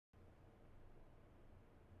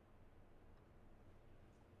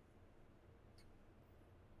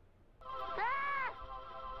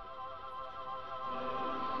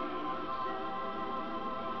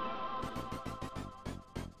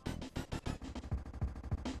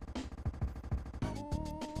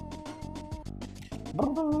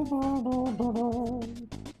Am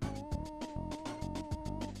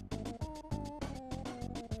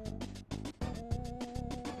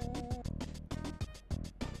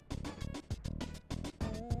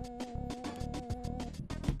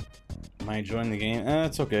I enjoying the game?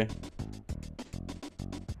 It's okay.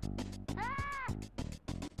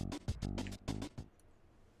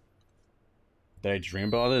 Did I dream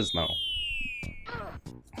about this? No.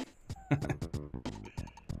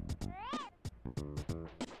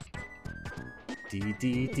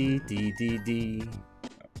 D.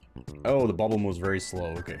 Oh, the bubble moves very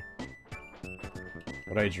slow. Okay.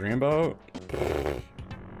 What did I dream about?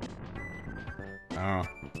 Oh.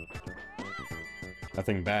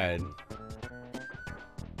 Nothing bad.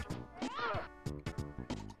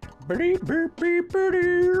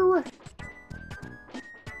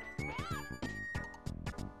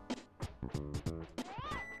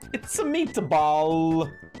 It's a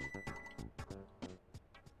meatball.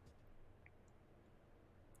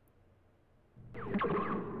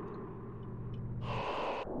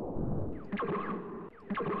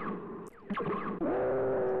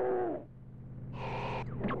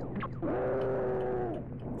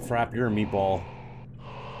 Frap, you're a meatball.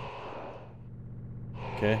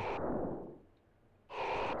 Okay.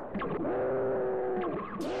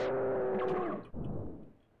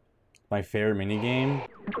 My favorite minigame?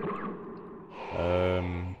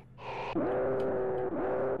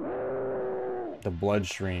 The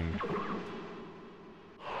bloodstream.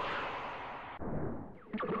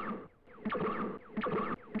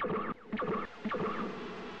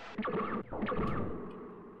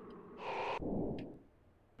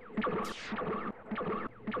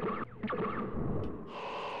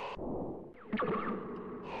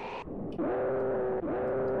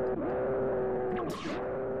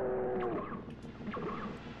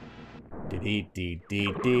 D.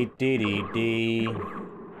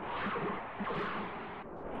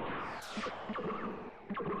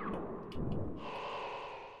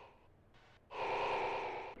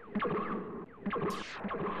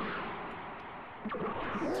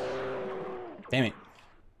 Damn it.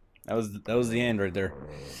 That was the end right there.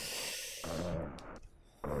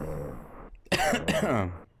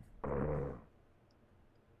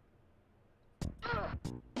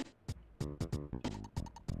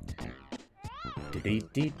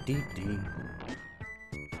 D.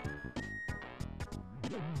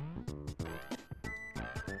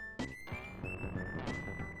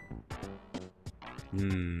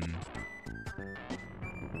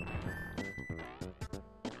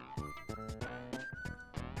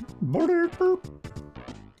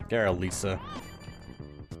 There, Lisa.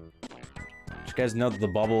 Did you guys know that the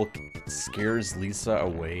bubble scares Lisa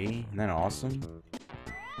away? Isn't that awesome?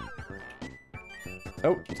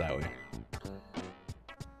 Oh, it's that way.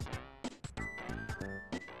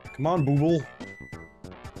 Come on, Booble.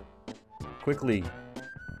 Quickly.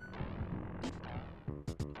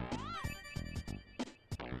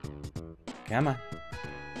 Come on.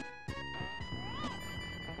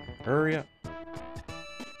 Hurry up.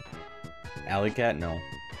 Alley cat? No.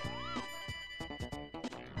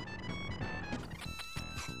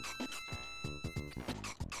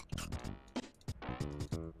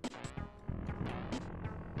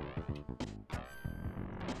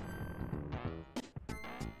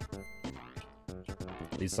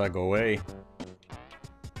 Lisa, go away.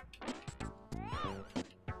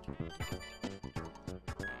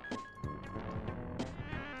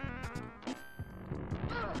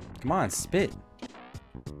 Come on, spit.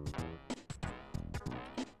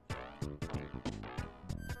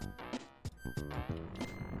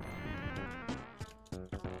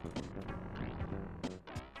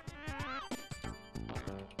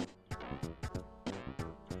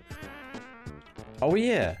 Oh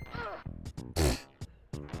yeah.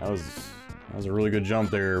 That was a really good jump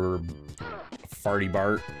there, Farty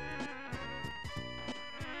Bart.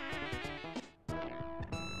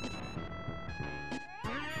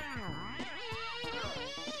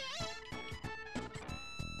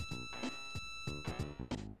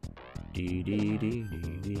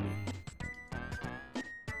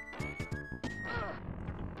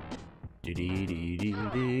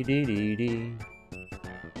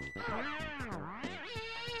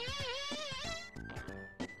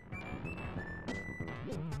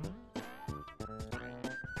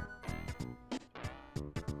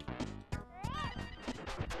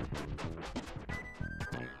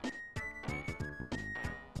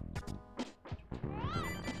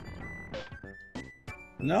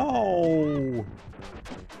 No!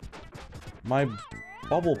 My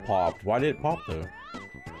bubble popped. Why did it pop though?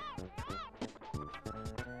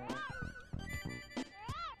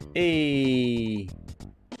 Hey!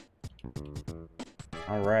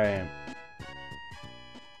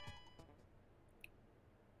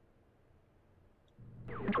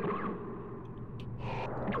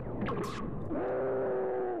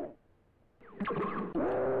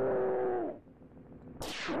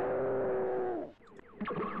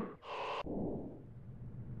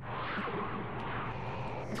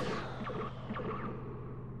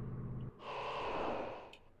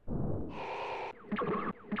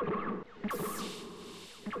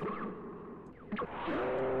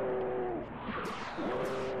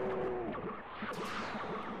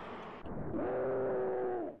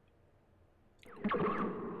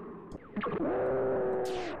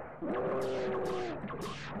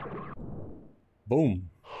 Boom.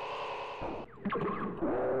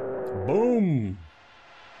 Boom.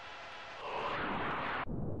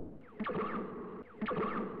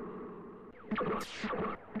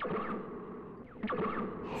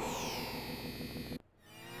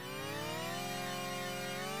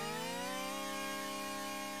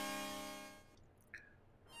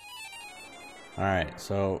 Alright,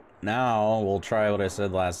 so now we'll try what I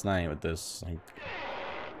said last night with this. Like,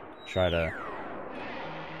 try to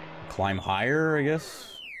climb higher, I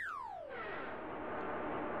guess?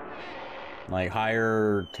 Like,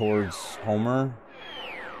 higher towards Homer.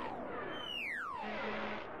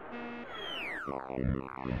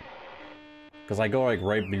 Because I go, like,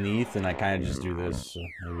 right beneath, and I kind of just do this, so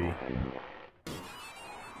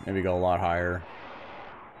maybe go a lot higher.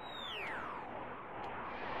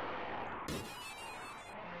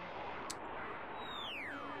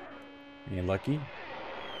 Any lucky?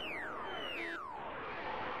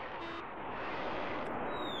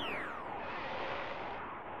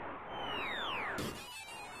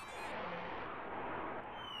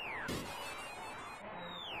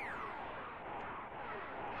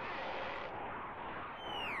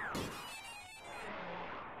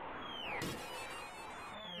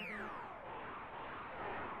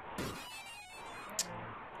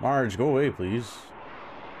 Marge, go away, please.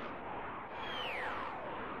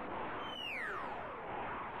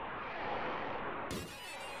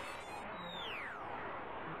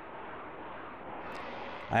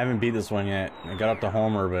 I haven't beat this one yet. I got up to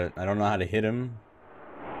Homer, but I don't know how to hit him.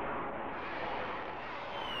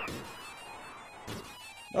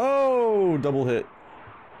 Oh, double hit.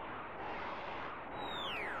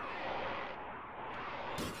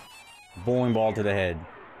 Bowling ball to the head.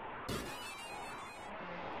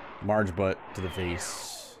 Marge butt to the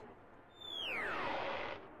face.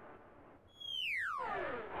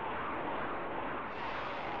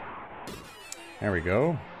 There we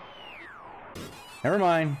go. Never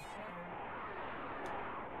mind.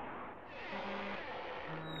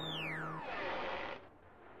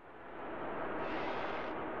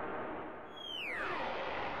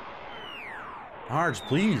 Marge,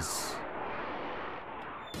 please.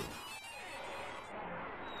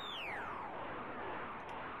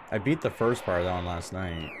 I beat the first part of that one last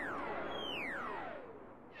night.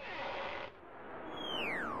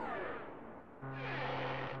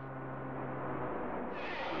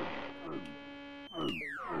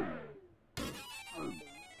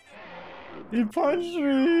 He punched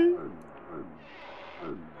me!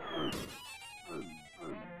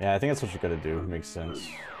 Yeah, I think that's what you gotta do. It makes sense.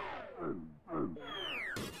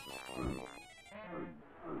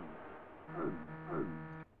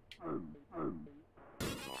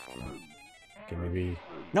 Okay, maybe...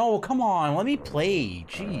 No, come on! Let me play!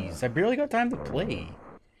 Jeez, I barely got time to play.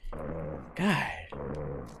 God.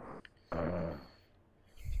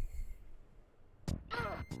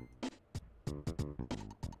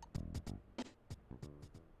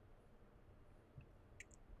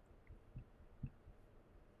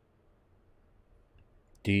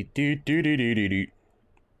 Dee dee dee dee dee dee dee.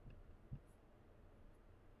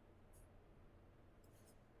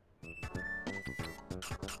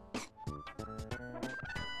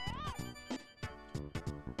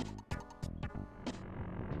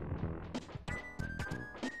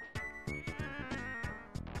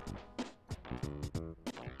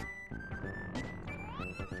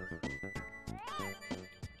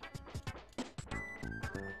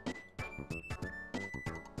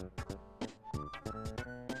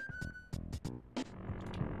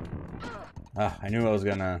 Ah, I knew I was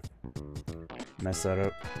gonna mess that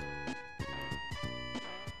up.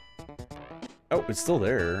 Oh, it's still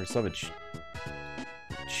there. I still have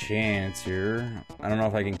a chance here. I don't know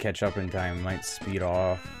if I can catch up in time. I might speed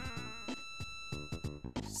off.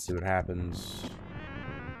 See what happens.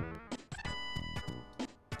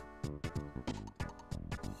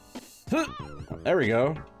 There we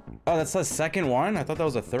go. Oh, that's the second one? I thought that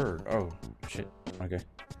was a third. Oh, shit. Okay.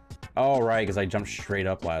 Oh, right, because I jumped straight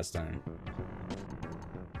up last time.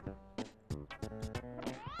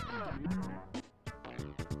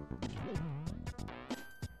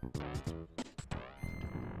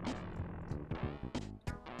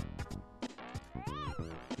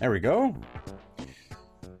 There we go.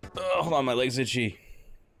 Hold on, my leg's itchy.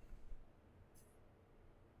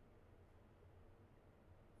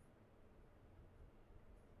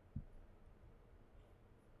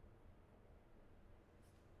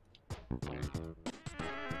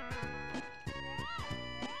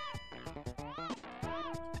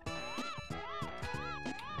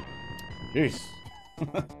 Jeez.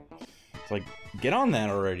 It's like, get on that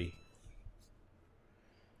already.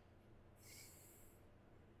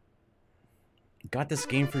 Got this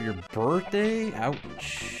game for your birthday?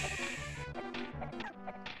 Ouch.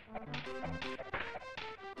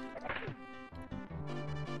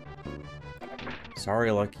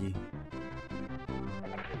 Sorry, Lucky.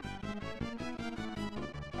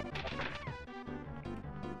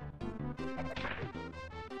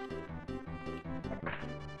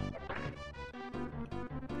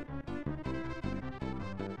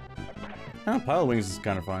 Oh, Pile Wings is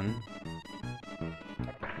kind of fun.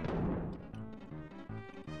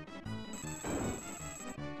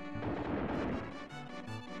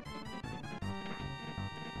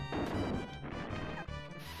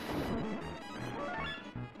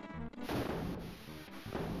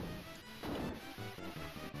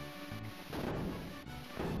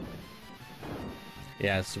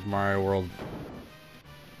 Yeah, Super Mario World.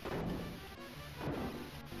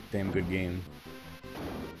 Damn good game.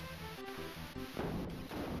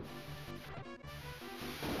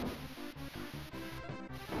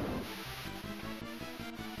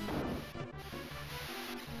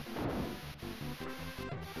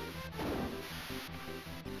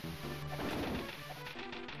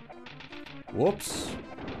 Whoops.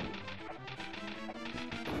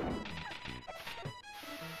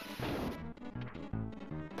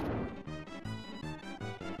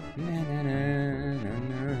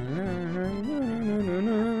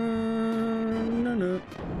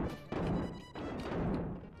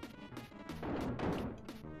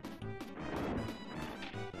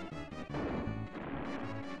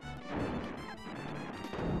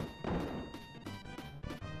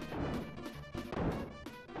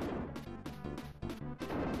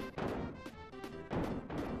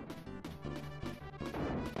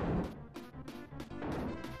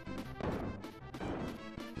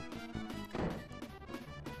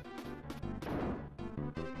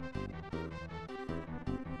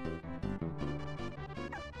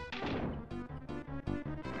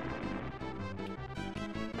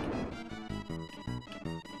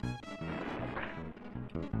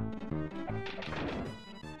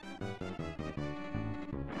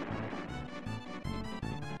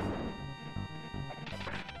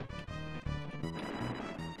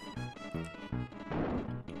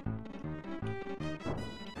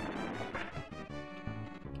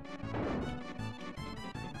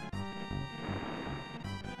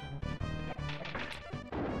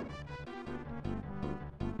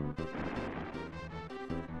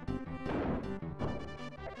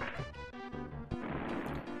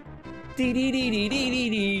 Dee dee dee dee dee dee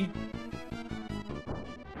dee.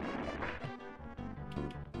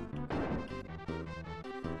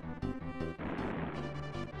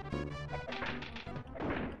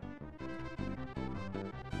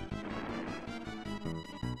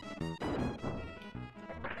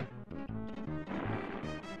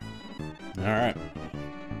 All right.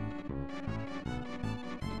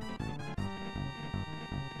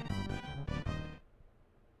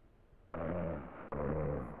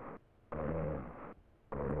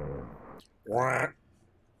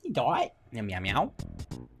 You got meow meow meow.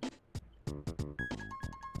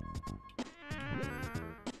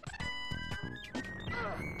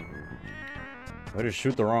 I just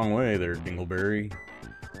shoot the wrong way there, Dingleberry.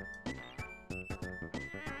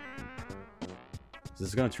 Is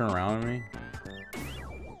this gonna turn around on me?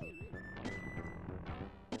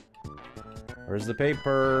 Where's the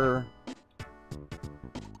paper?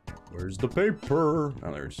 Where's the paper?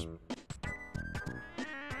 Oh, there's.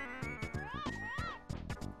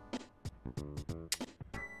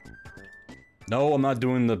 No, I'm not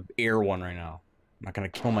doing the air one right now. I'm not gonna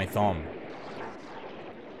kill my thumb.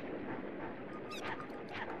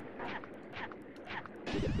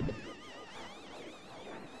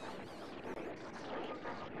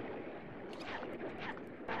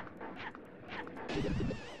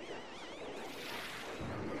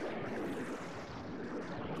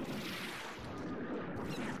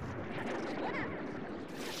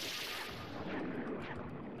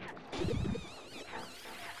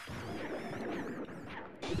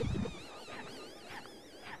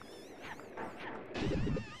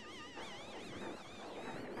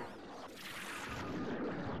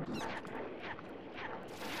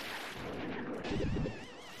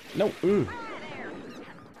 No, ooh.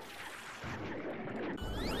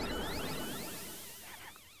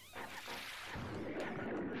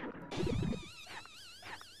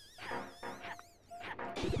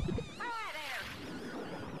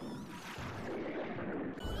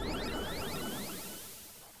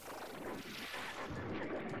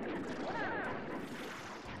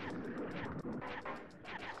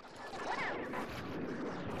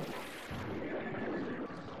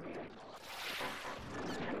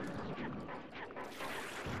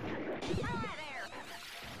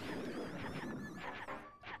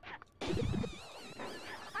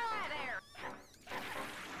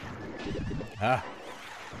 Ah.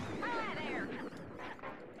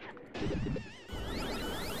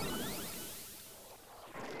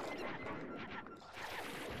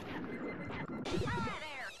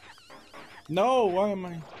 No, why am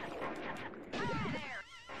I?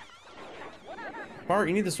 Bart,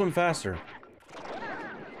 you need to swim faster.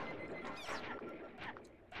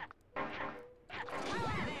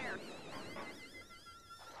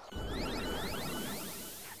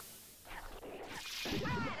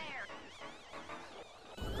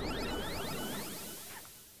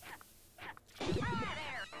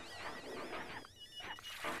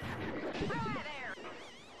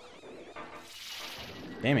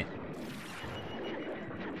 Damn it.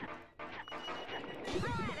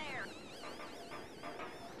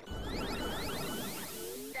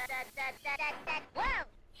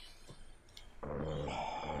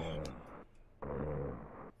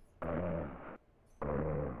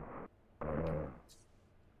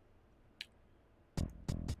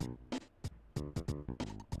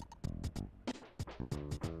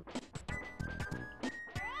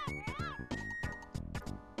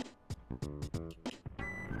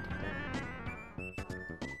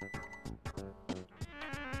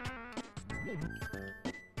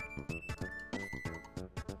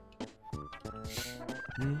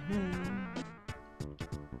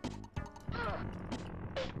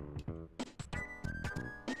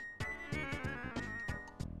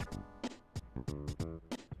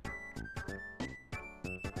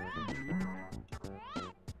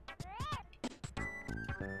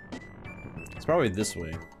 It's probably this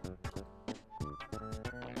way.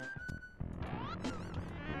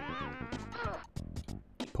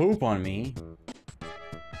 Poop on me.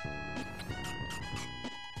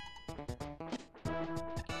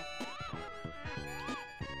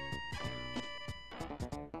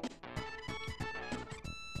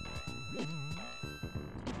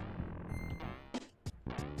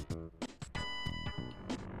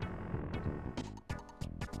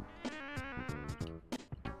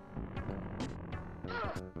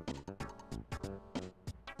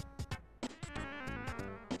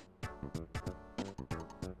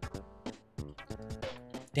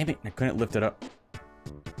 Damn it, I couldn't lift it up.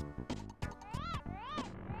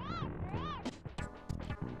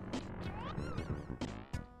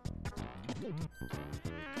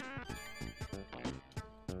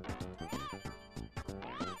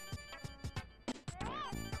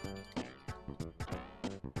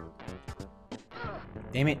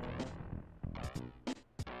 Damn it.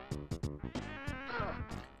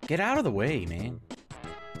 Get out of the way, man.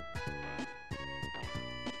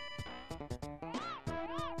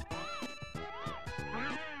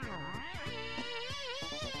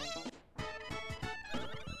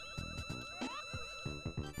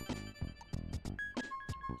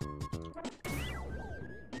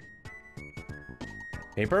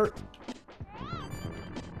 Paper?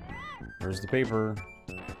 Where's the paper?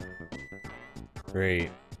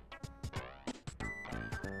 Great.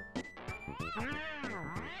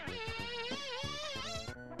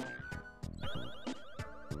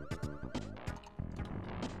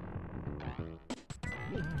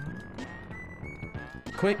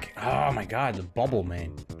 Quick! Oh my god, the bubble,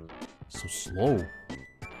 man. So slow.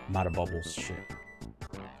 I'm out of bubbles, shit.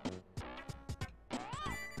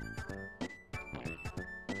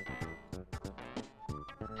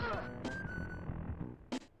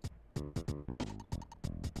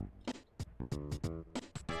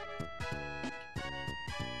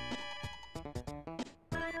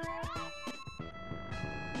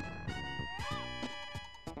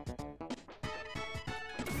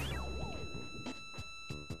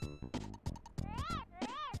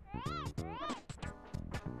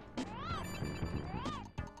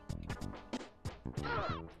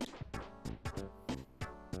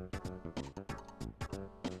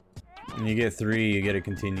 When you get 3, you get to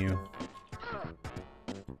continue.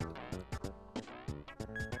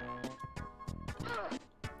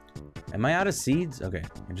 Am I out of seeds? Okay,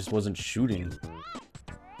 I just wasn't shooting.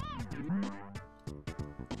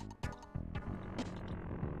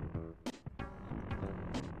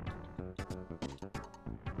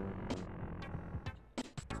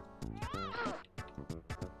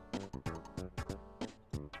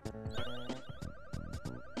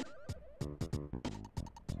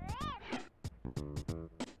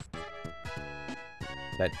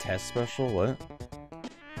 That test special? What?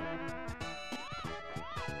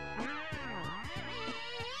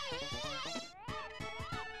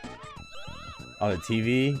 Oh, the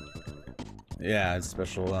TV? Yeah, it's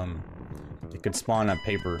special. It could spawn a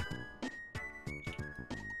paper.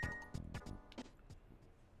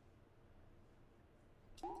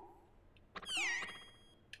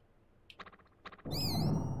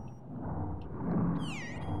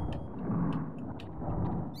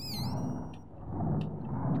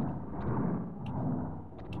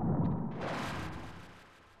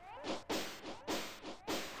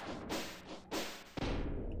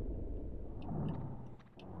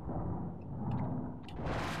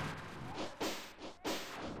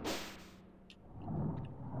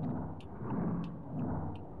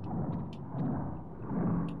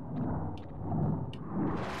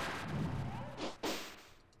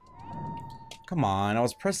 Come on, I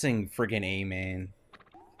was pressing friggin' A, man.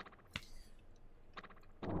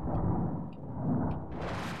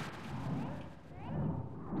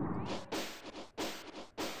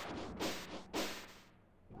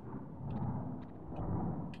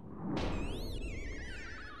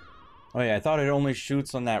 Oh yeah, I thought it only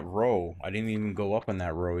shoots on that row. I didn't even go up on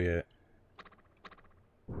that row yet.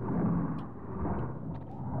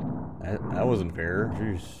 That wasn't fair.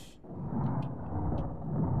 Jeez.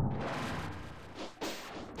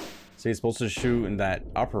 See, it's supposed to shoot in that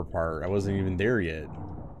upper part. I wasn't even there yet.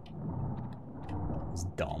 It's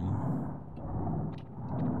dumb.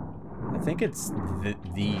 I think it's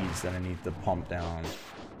these that I need to pump down.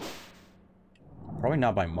 Probably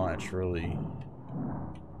not by much, really.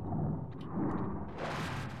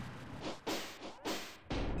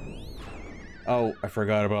 Oh, I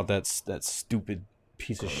forgot about that stupid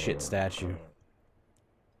piece of shit statue.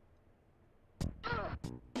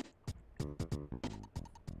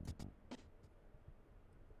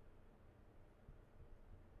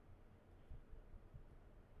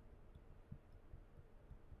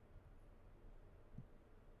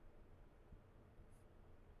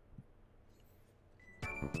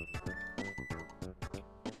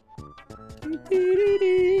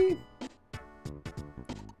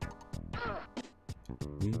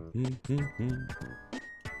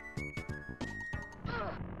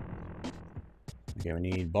 Okay, we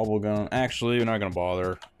need bubblegum. Actually, we're not gonna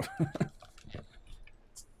bother.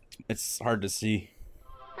 It's hard to see.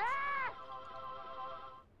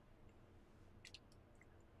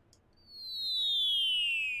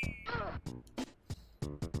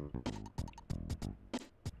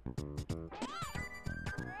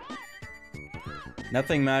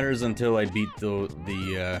 Nothing matters until I beat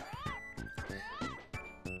the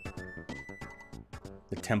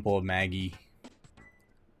Temple of Maggie.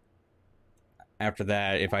 After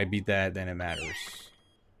that, if I beat that, then it matters.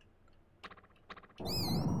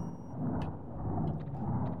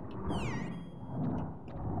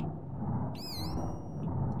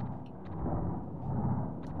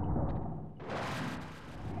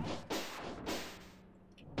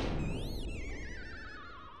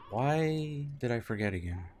 Why did I forget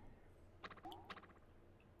again?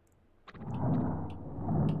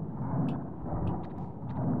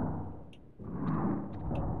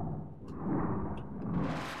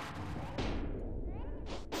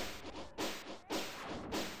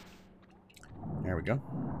 There we go.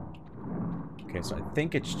 Okay, so I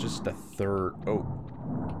think it's just a third. Oh.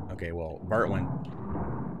 Okay, well, Bart went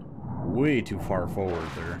way too far forward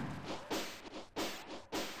there.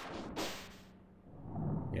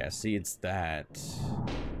 Yeah, see, it's that.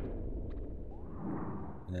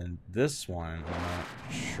 And then this one, I'm not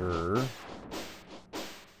sure.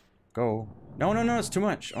 Go. No, no, no, it's too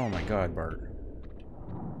much. Oh my god, Bart.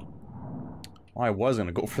 Well, I was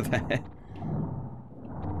gonna go for that.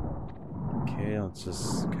 Okay, let's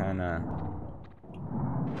just kind of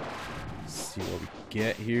see what we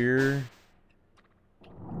get here.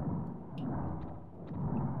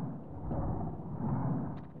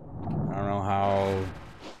 I don't know how.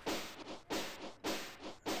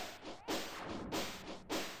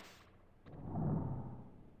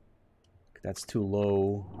 That's too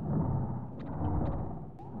low.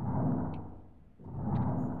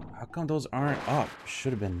 How come those aren't up?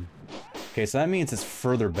 Should have been. Okay, so that means it's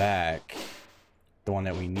further back. The one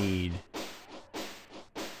that we need.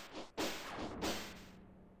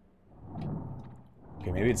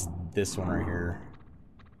 Okay, maybe it's this one right here.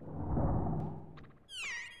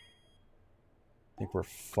 I think we're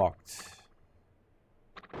fucked.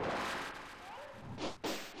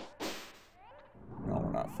 No,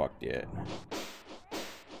 we're not fucked yet.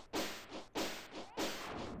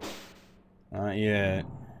 Not yet.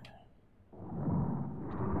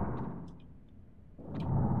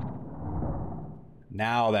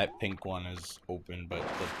 Now that pink one is open, but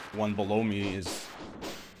the one below me is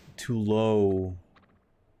too low.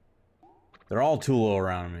 They're all too low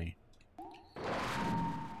around me.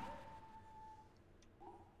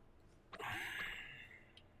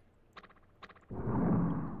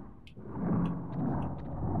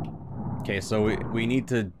 Okay, so we need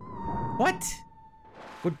to... What?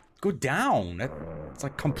 Go down. That's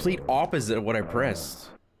like complete opposite of what I pressed.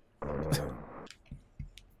 How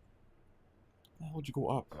would you go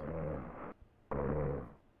up?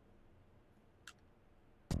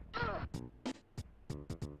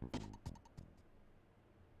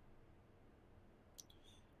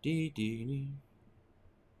 Dee.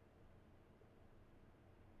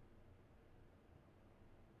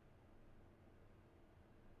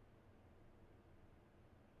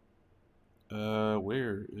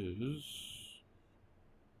 Where is...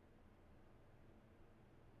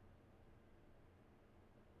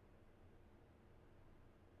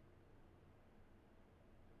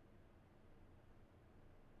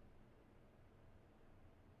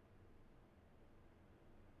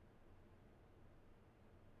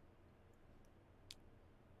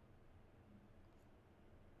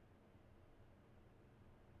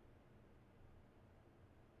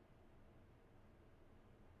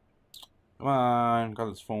 Come on, got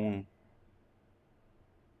his phone.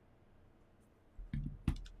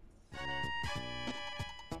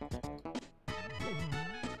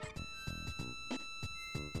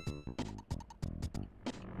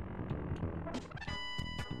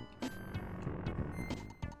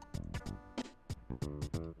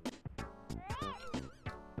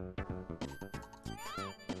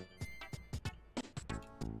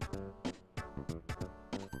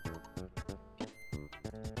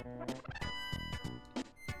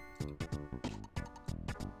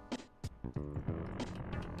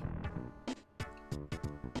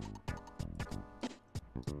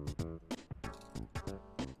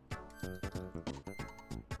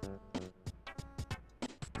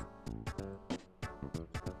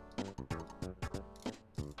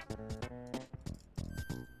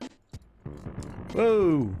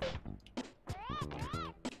 Whoa!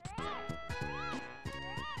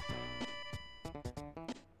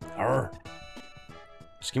 Arr.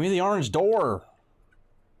 Just give me the orange door.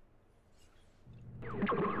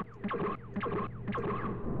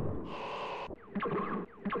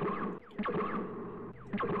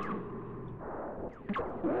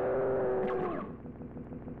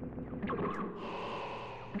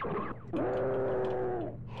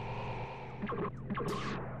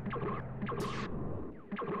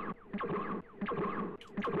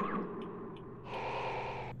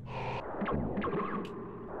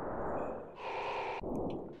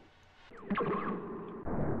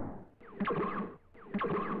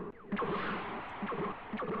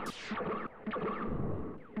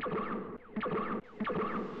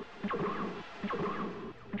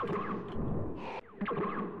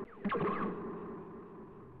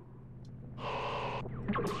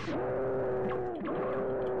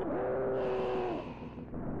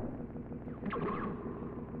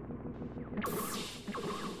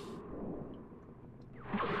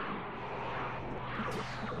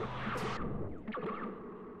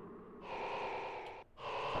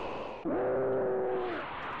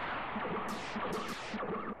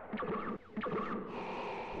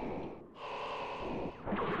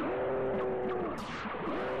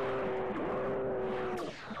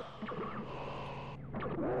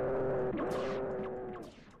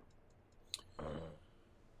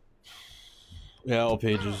 Yeah, all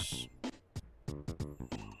pages.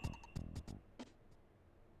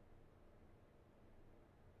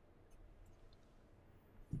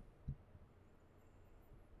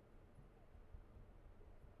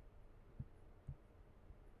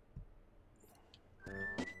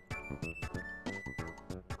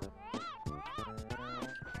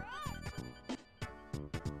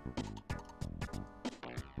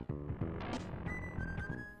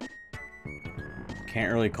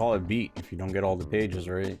 Can't really call it beat if you don't get all the pages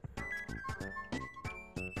right.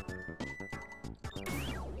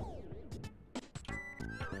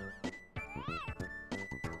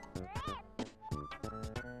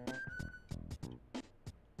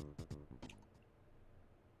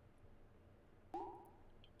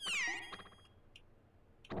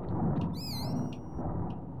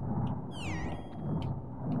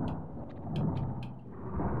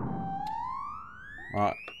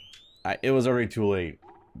 It was already too late.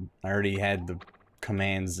 I already had the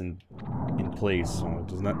commands in place, so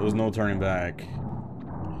there was no turning back.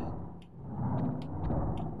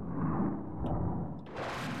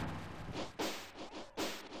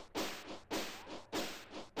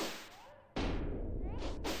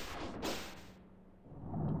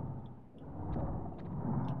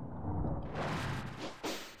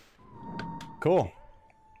 Cool.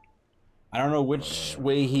 I don't know which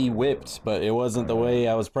way he whipped, but it wasn't the way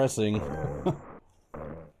I was pressing.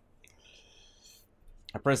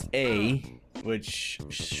 I pressed A, which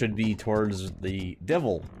should be towards the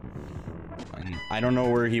devil. And I don't know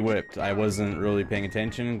where he whipped. I wasn't really paying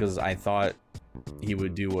attention because I thought he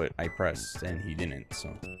would do what I pressed, and he didn't,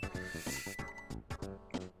 so...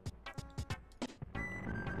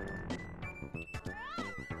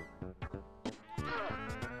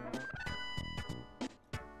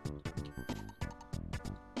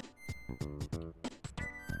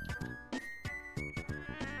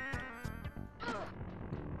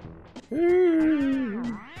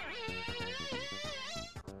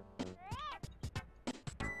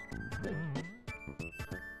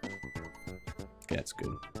 That's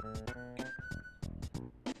good.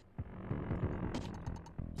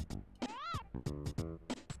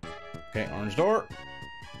 Okay, orange door.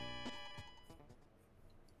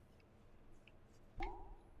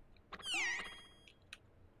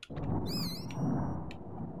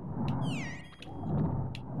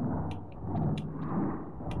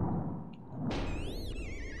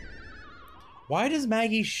 Why does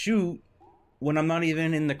Maggie shoot when I'm not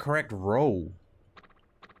even in the correct row?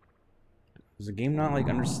 Does the game not, like,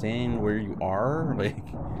 understand where you are? Like...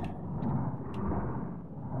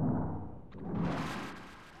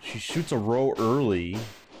 She shoots a row early,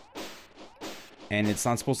 and it's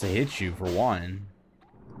not supposed to hit you, for one.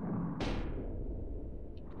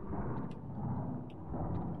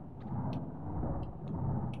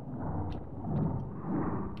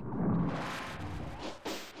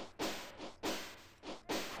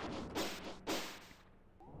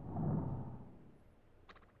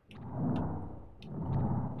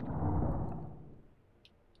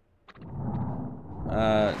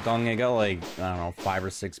 Dong, I got like, I don't know, 5 or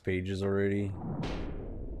 6 pages already.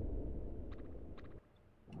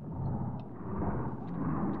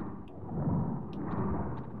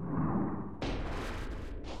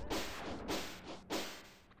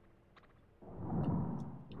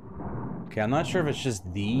 Okay, I'm not sure if it's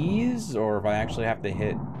just these, or if I actually have to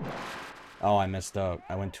hit... Oh, I messed up.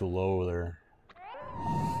 I went too low there.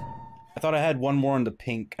 I thought I had one more in the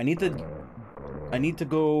pink. I need to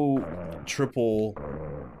go triple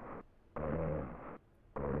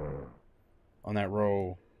on that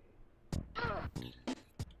row.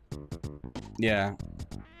 Yeah.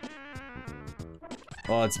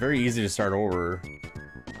 Well, it's very easy to start over.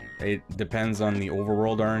 It depends on the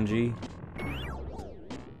overworld RNG.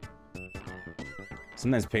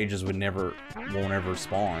 Sometimes pages won't ever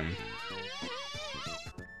spawn.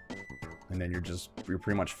 And then you're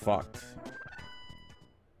pretty much fucked.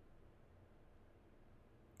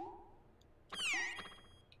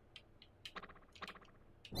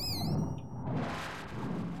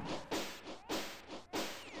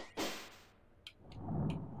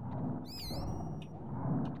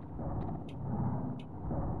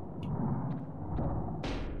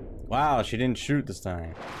 Wow, she didn't shoot this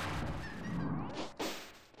time.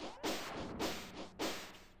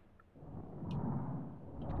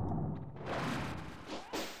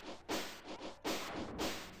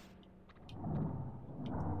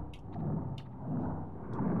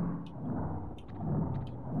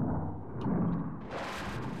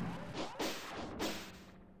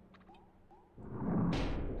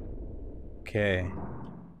 Okay.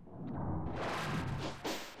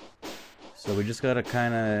 So we just gotta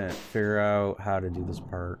kind of figure out how to do this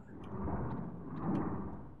part.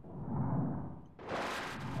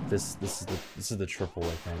 This is the triple, I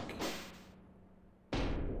think.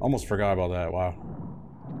 Almost forgot about that. Wow.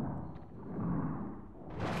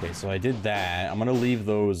 Okay, so I did that. I'm gonna leave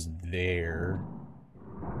those there.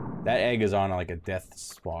 That egg is on like a death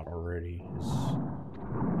spot already.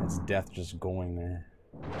 It's death just going there.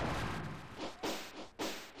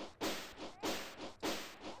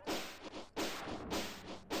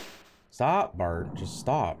 Stop, Bart. Just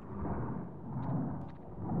stop.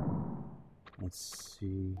 Let's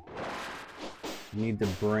see. Need to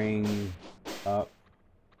bring up...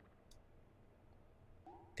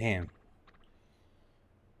 Damn.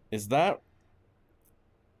 Is that...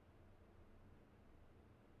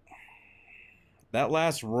 That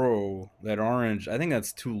last row, that orange, I think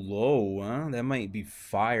that's too low, huh? That might be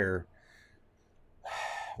fire.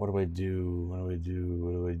 What do I do? What do I do?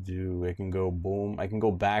 What do I do? I can go boom. I can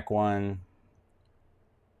go back one.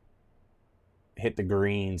 Hit the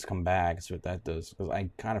greens, come back. That's what that does. Because I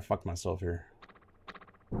kind of fucked myself here.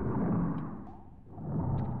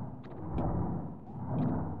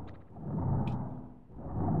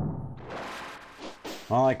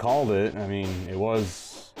 Well, I called it. I mean, it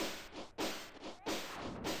was...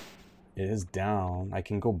 It is down. I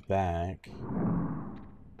can go back.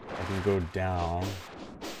 I can go down.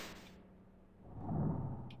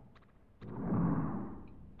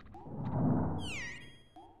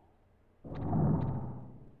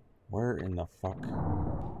 Where in the fuck?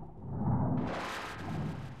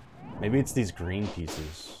 Maybe it's these green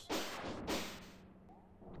pieces.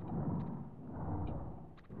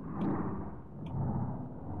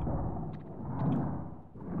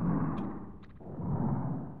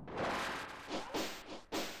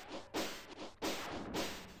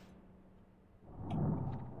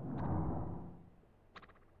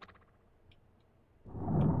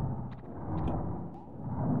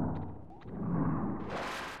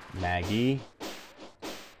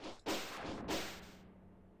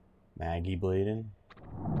 Maggie Bladen.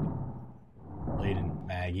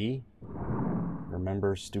 Maggie.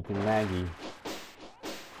 Remember stupid Maggie.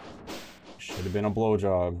 Should have been a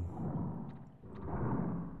blowjob.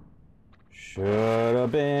 Should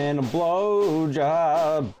have been a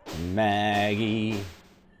blowjob, Maggie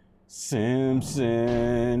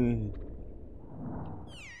Simpson.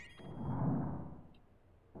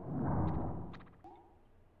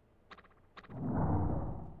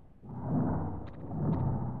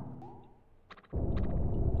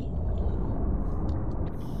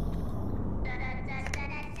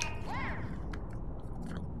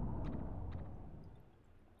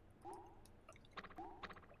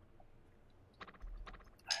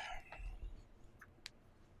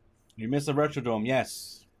 You missed the Retrodome,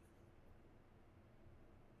 yes.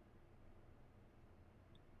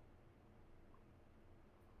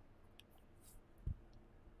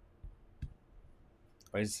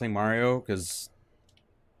 Why is he saying Mario? Because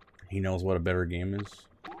he knows what a better game is.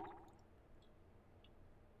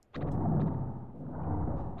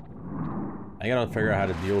 I gotta figure out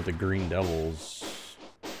how to deal with the green devils.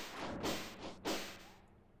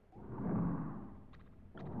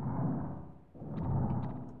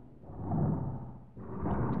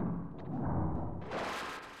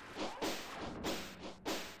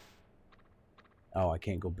 Oh, I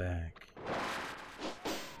can't go back.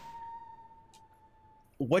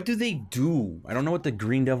 What do they do? I don't know what the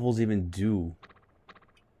green devils even do.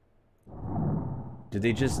 Do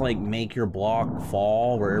they just, like, make your block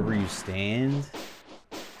fall wherever you stand?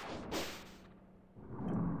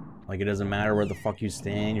 Like, it doesn't matter where the fuck you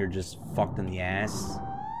stand, you're just fucked in the ass?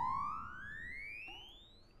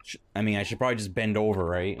 I mean, I should probably just bend over,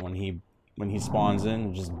 right? When he spawns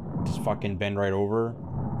in, just fucking bend right over.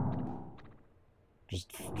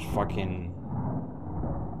 Just fucking...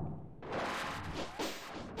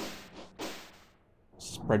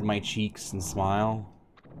 spread my cheeks and smile.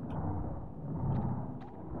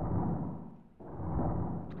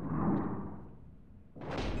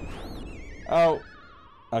 Oh,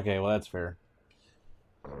 okay, well that's fair.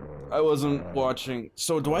 I wasn't watching.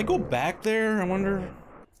 So do I go back there, I wonder?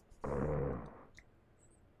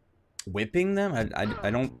 Whipping them?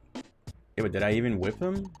 I don't... Yeah, but did I even whip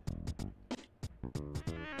them?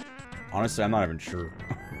 Honestly, I'm not even sure.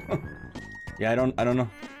 Yeah, I don't know.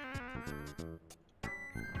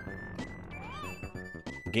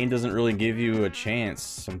 The game doesn't really give you a chance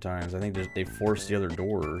sometimes. I think they force the other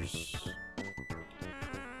doors.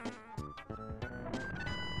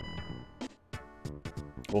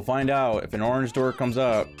 We'll find out. If an orange door comes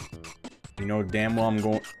up, you know damn well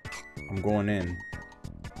I'm going in.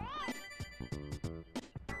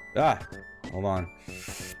 Ah! Hold on.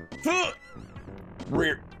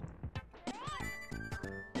 Rear.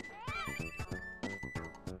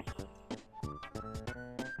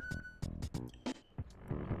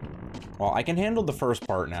 Well, I can handle the first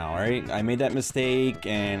part now, right? I made that mistake,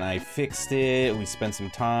 and I fixed it, we spent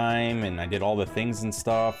some time, and I did all the things and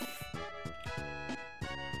stuff.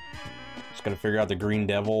 Just gotta figure out the green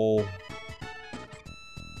devil.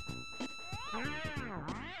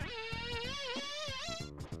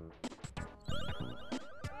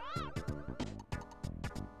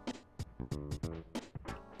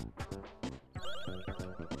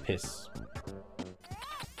 Piss.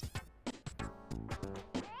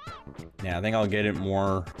 Yeah, I think I'll get it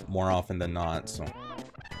more often than not, so.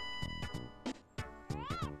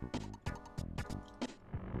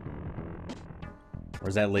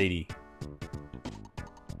 Where's that lady?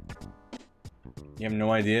 You have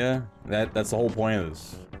no idea? That's the whole point of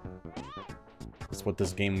this. That's what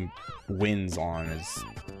this game wins on, is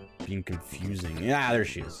being confusing. Yeah, there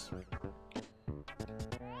she is.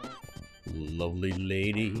 Lovely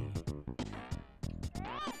lady.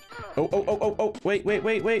 Oh,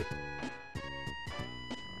 wait.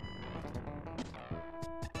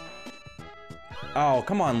 Oh,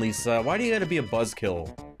 come on, Lisa. Why do you gotta be a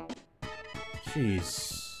buzzkill? Jeez.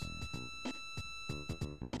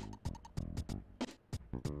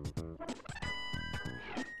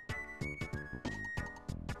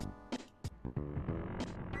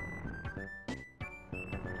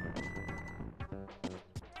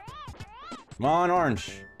 Come on,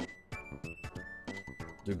 orange.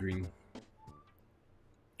 Do green.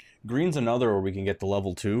 Green's another where we can get to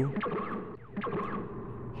level 2.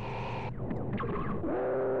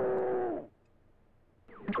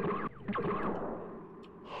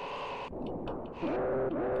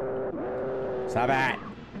 Stop it!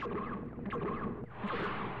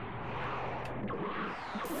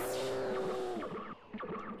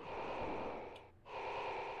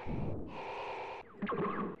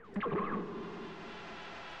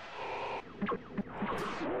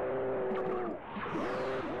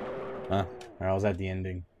 Huh? I was at the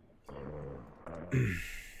ending.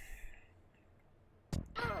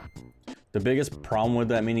 The biggest problem with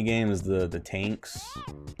that minigame is the tanks.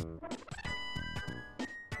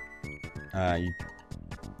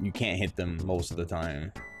 You can't hit them most of the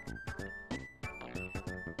time.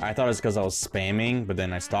 I thought it's because I was spamming, but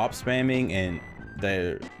then I stopped spamming, and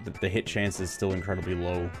the hit chance is still incredibly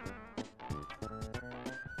low.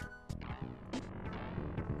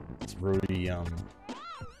 It's really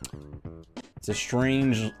it's a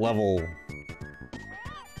strange level.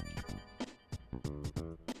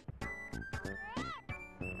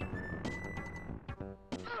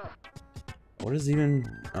 What is even...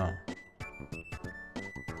 Oh.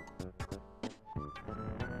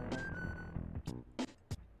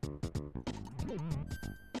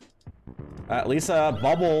 At least a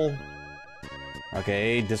bubble.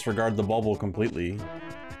 Okay, disregard the bubble completely.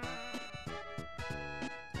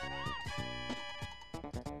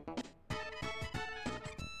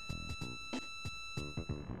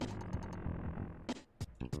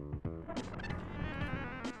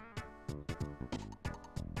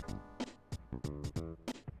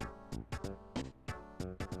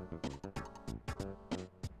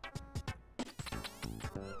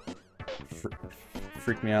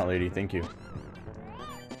 Freak me out, lady. Thank you.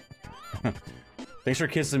 Thanks for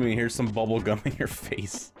kissing me. Here's some bubble gum in your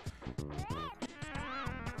face.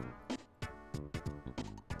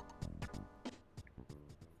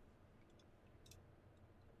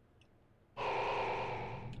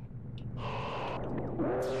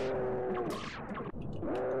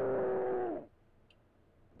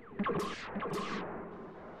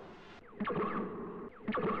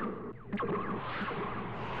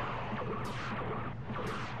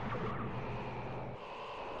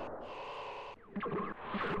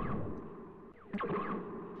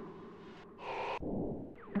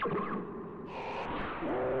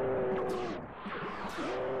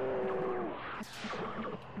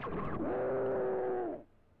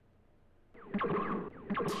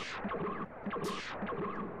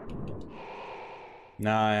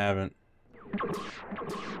 No, I haven't.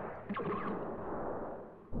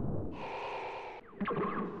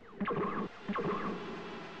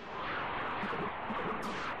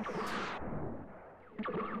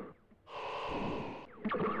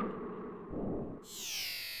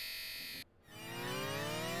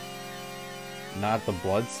 Not the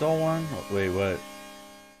blood cell one? Wait, what?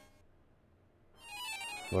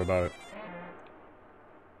 What about it?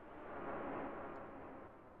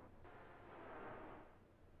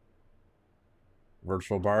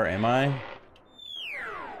 Virtual Bar, am I?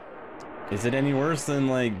 Is it any worse than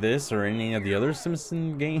like this or any of the other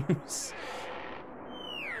Simpsons games?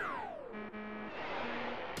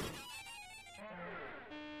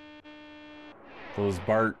 Those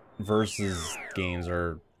Bart versus games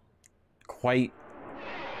are quite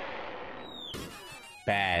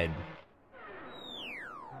bad.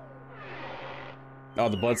 Oh,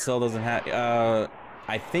 the blood cell doesn't have.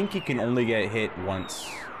 I think you can only get hit once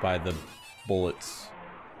by the bullets,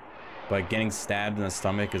 but getting stabbed in the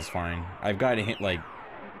stomach is fine. I've gotten hit like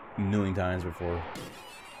a million times before.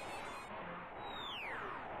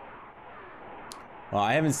 Well,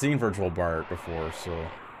 I haven't seen Virtual Bart before, so.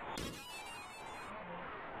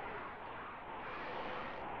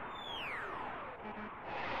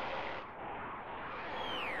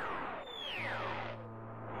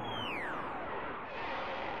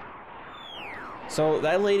 So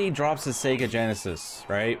that lady drops a Sega Genesis,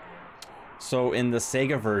 right? So in the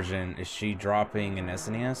Sega version, is she dropping an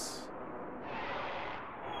SNES?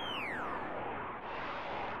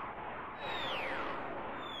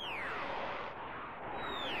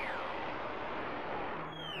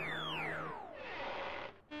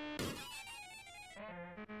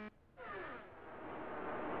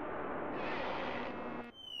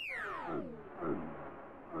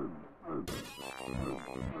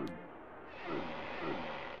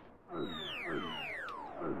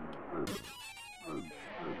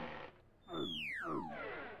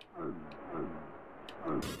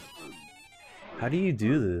 How do you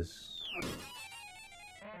do this?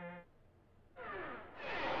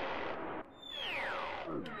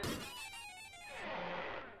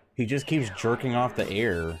 He just keeps jerking off the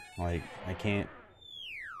air. Like, I can't...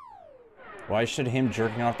 Why should him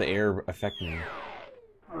jerking off the air affect me?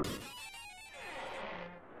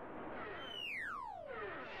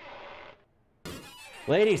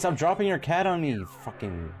 Lady, stop dropping your cat on me,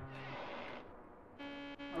 fucking...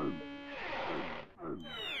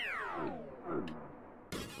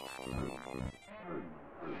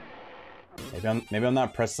 Maybe I'm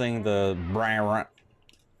not pressing the...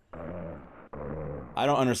 I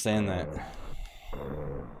don't understand that.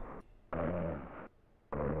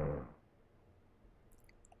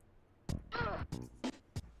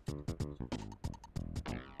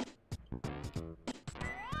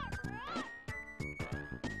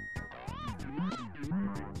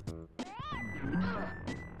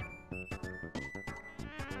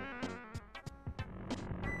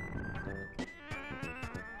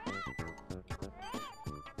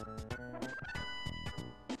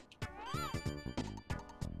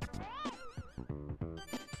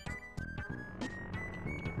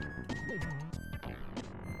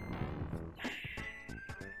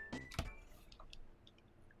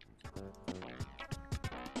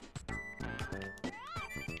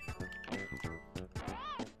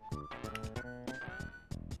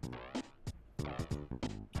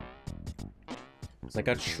 It's like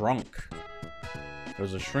a trunk.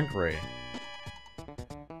 There's a shrink ray.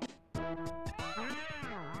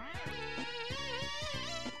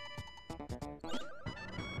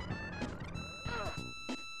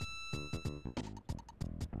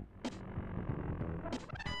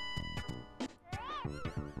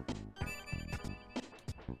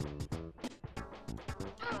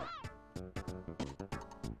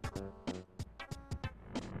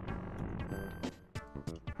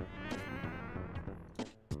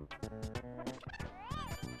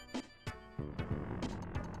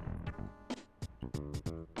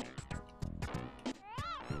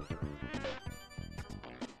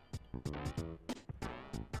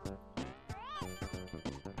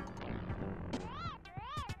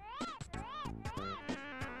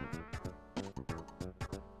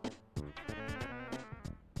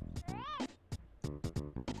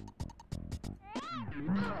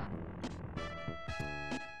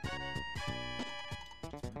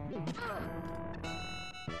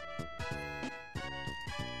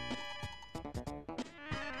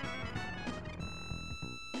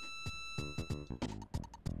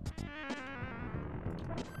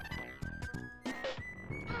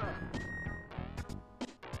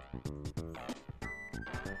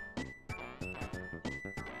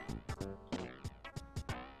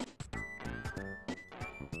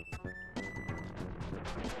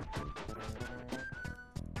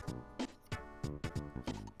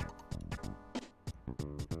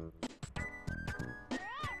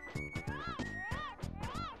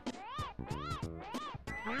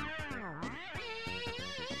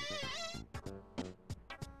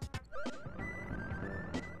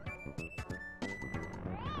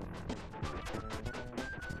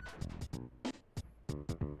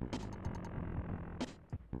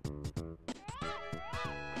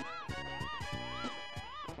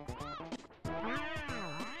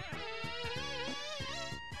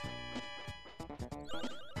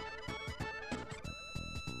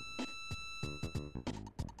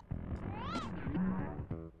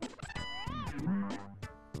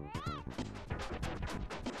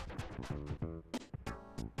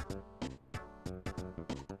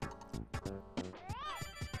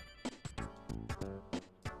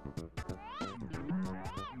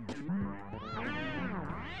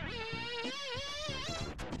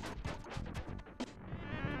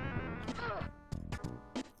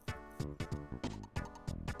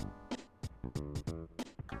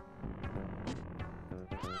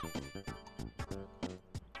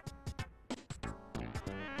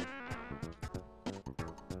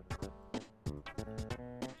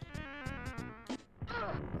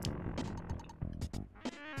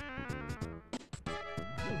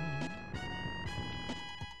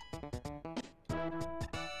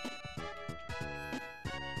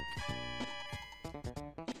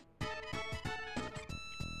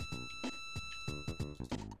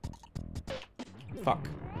 Fuck.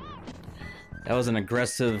 That was an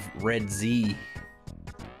aggressive red Z.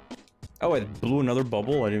 Oh, I blew another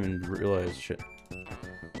bubble? I didn't even realize. Shit.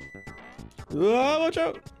 Ah, watch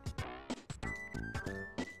out!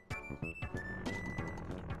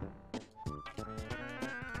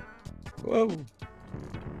 Whoa.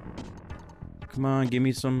 Come on, give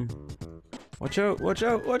me some. Watch out, watch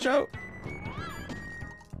out, watch out!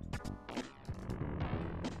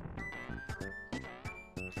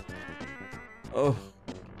 Oh.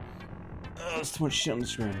 Oh, there's too much shit on the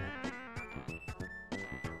screen.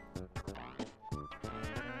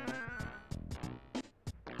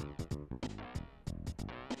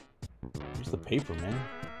 Where's the paper, man?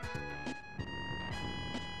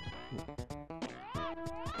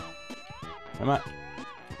 Come on.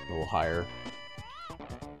 A little higher.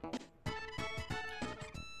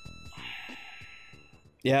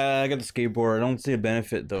 Yeah, I got the skateboard. I don't see a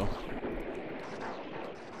benefit, though.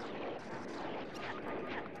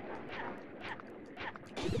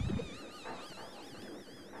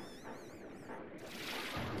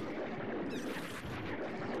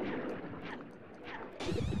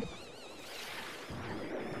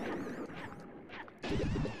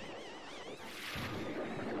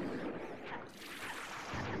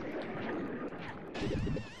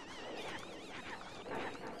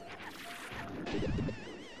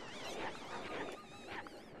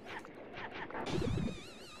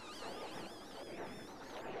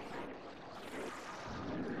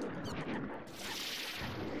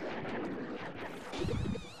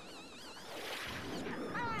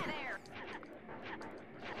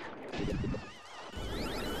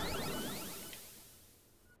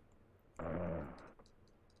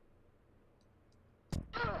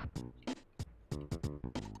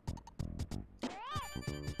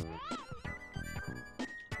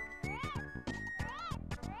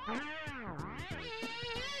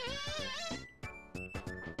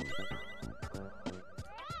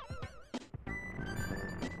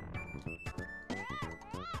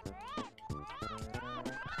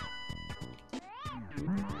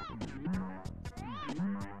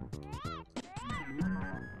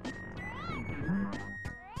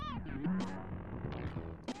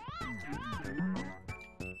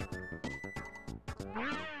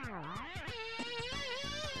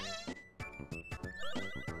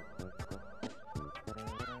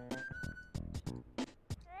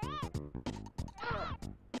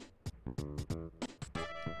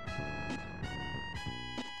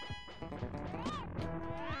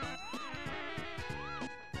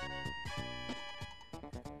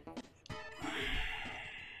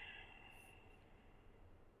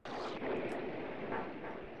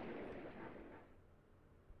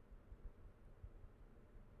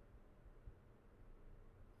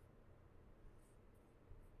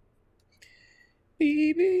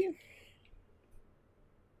 baby.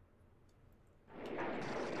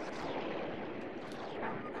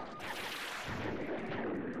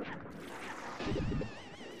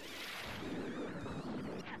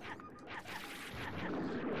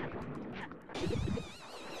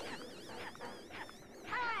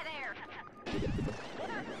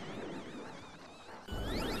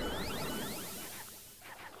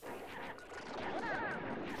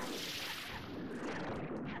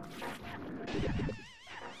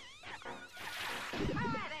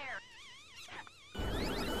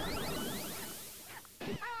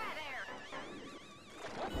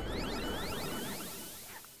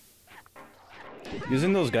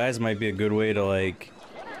 Using those guys might be a good way to, like,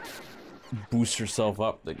 boost yourself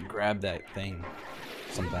up to grab that thing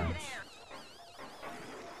sometimes.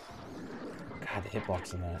 God, the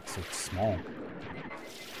hitbox in that is so small.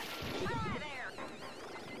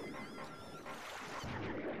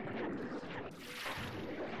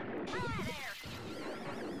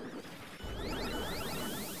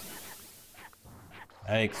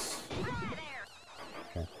 Yikes.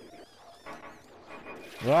 Okay.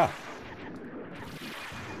 Ah!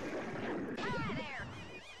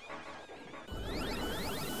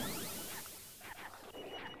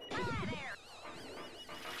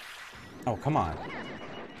 Oh, come on.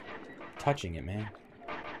 Touching it, man.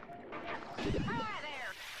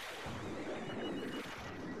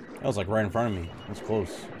 That was like right in front of me. It was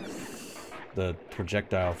close. The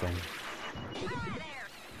projectile thing.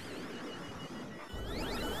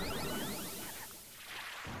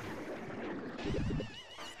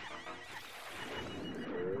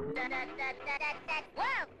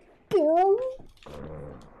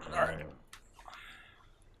 Alright.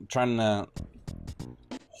 I'm trying to...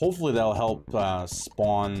 Hopefully that'll help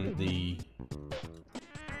spawn the...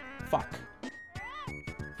 Fuck.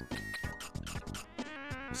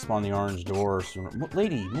 Spawn the orange door sooner.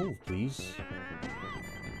 Lady, move, please.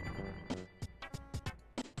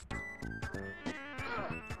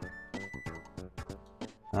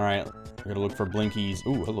 Alright, I gotta look for blinkies.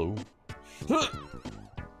 Ooh, hello.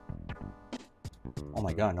 Oh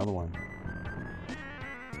my god, another one.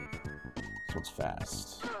 This one's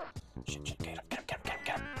fast. Shit, shit, get him, get him, get him, get him,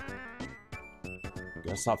 get him. You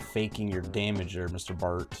gotta stop faking your damage there, Mr.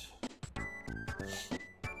 Bart.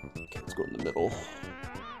 Okay, let's go in the middle.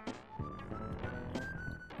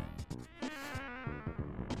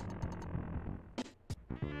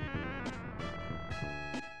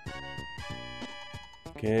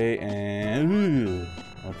 Okay, and...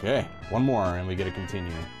 Okay, one more, and we get to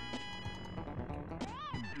continue.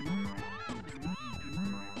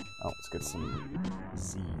 Oh, let's get some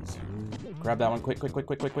Z's here. Grab that one, quick, quick, quick,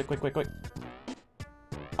 quick, quick, quick, quick, quick, quick.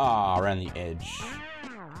 Ah, around the edge.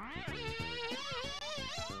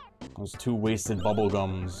 Those two wasted bubble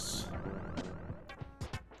gums.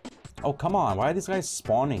 Oh, come on, why are these guys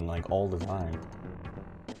spawning, like, all the time?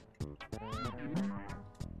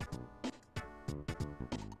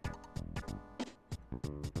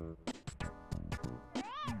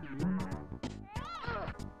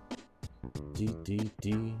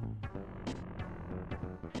 D.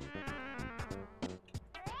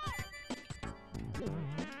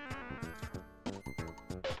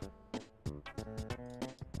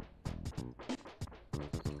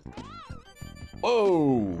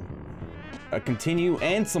 Whoa! A continue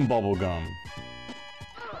and some bubble gum.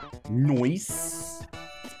 Nice.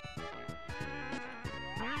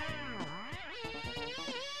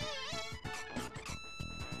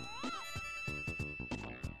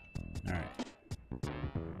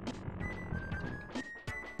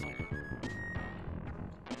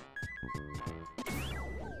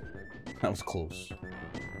 That was close.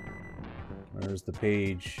 Where's the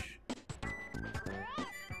page?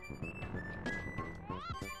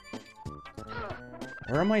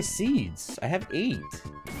 Where are my seeds? I have 8.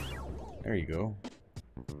 There you go.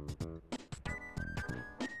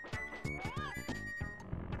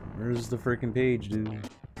 Where's the freaking page, dude?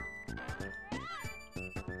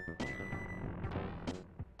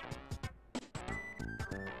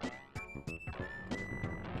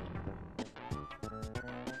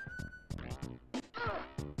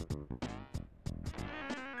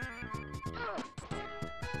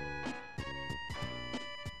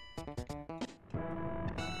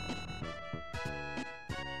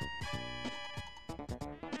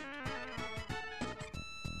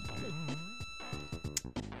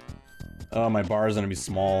 Oh, my bar is gonna be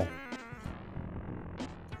small.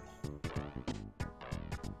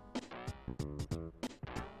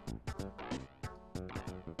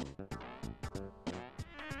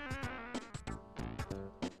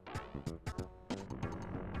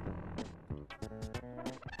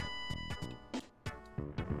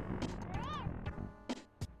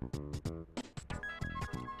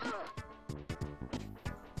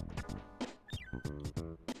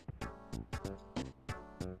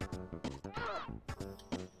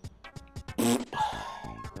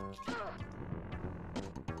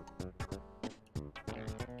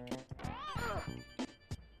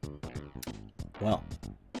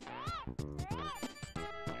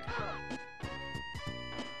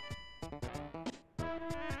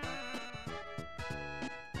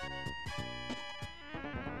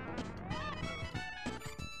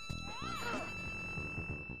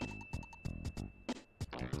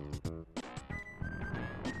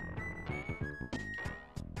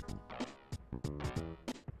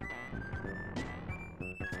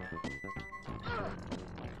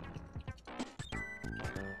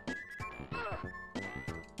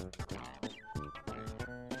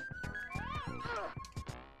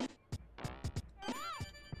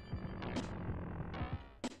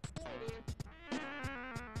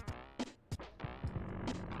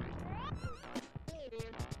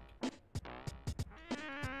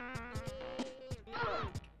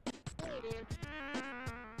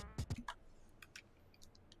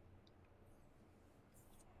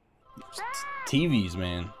 TVs,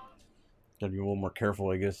 man. Gotta be a little more careful,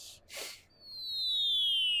 I guess.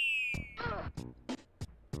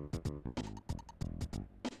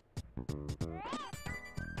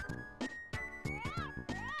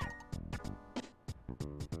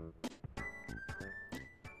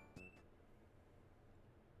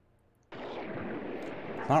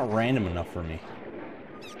 It's not random enough for me.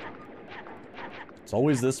 It's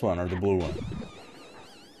always this one or the blue one.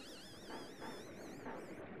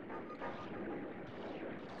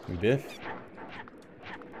 Biff.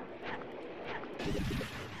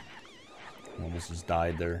 Almost just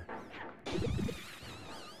died there.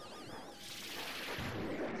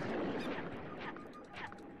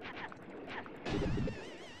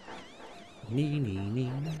 Nee, nee,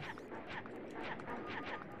 nee.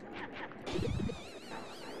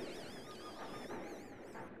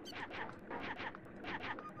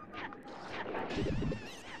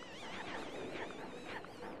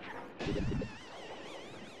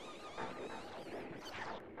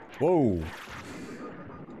 Whoa!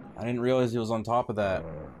 I didn't realize he was on top of that.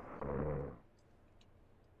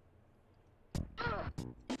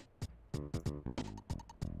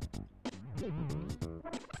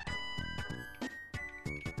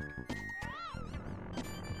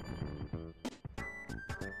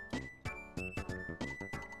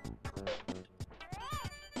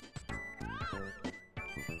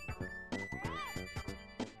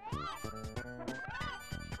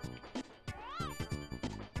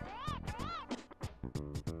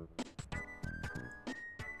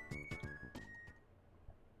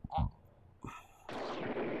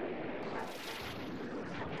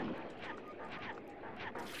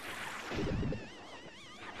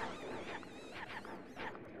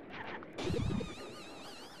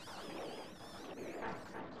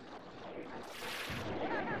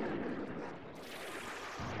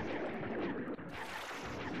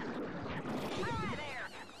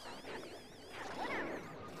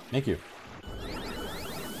 Thank you.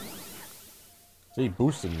 So he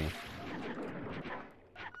boosted me.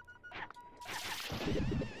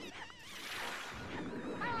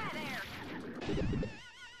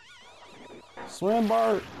 Swim,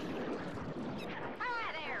 Bart!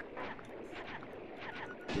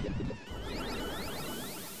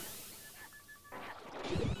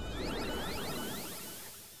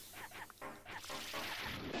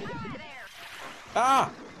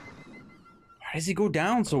 Ah! Why does he go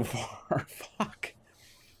down so far? Fuck.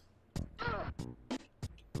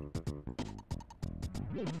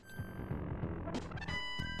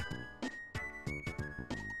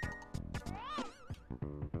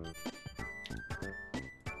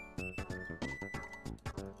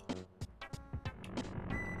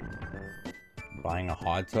 Buying a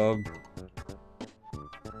hot tub?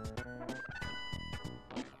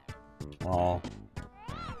 Well,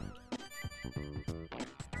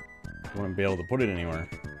 wouldn't be able to put it anywhere.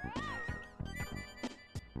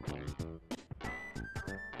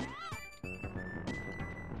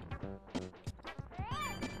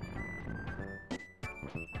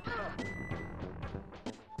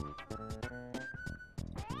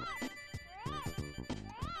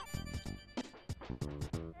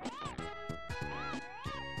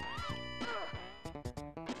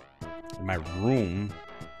 In my room,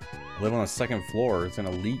 I live on the second floor, it's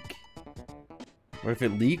gonna leak. What if it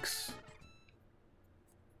leaks?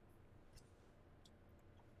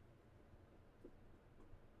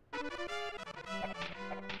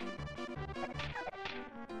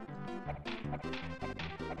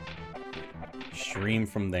 Stream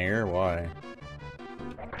from there? Why?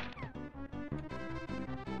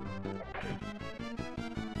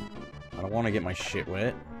 I don't want to get my shit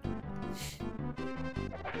wet.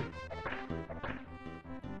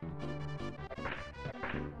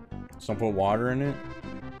 Don't put water in it.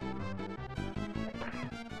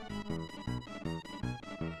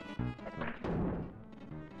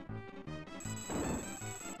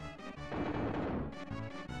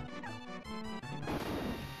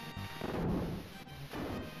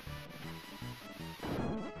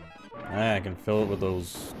 Ah, I can fill it with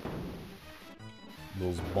those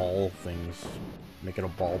ball things. Make it a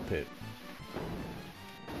ball pit.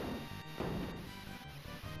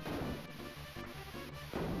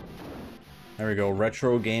 There we go,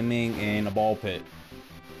 retro gaming in a ball pit.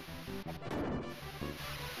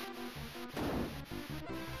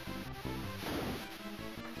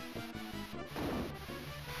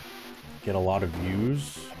 Get a lot of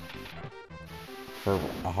views for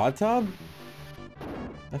a hot tub?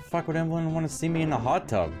 The fuck would anyone want to see me in a hot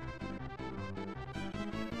tub?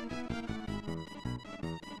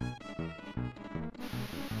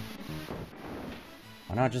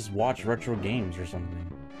 Why not just watch retro games or something?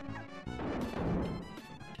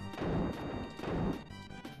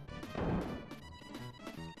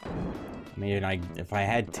 mean, if I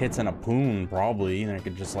had tits and a poon, probably, then I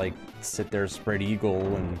could just, like, sit there, spread eagle,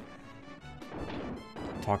 and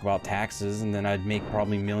talk about taxes, and then I'd make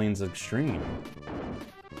probably millions of stream.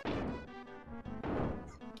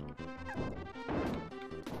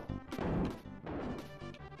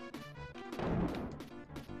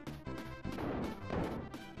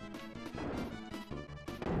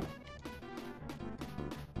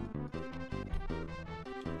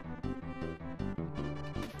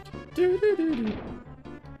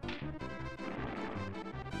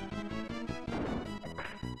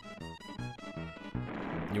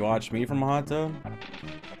 You watch me from a hot tub?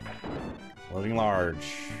 Living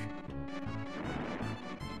large.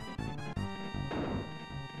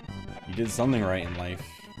 You did something right in life.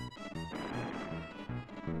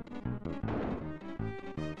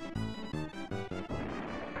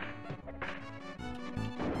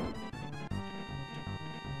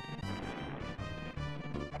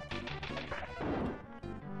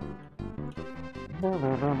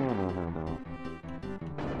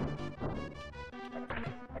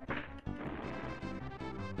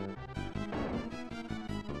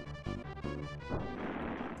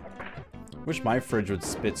 Wish my fridge would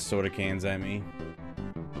spit soda cans at me.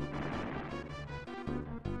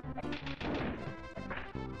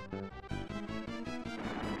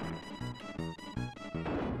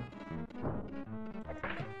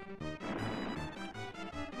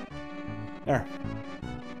 There.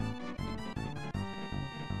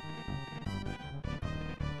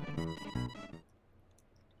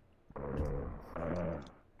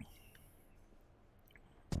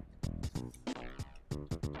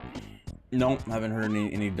 Nope, haven't heard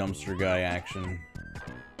any dumpster guy action.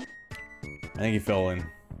 I think he fell in. I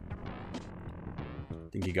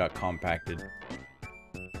think he got compacted.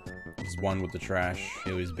 He's one with the trash.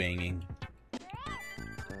 He was banging.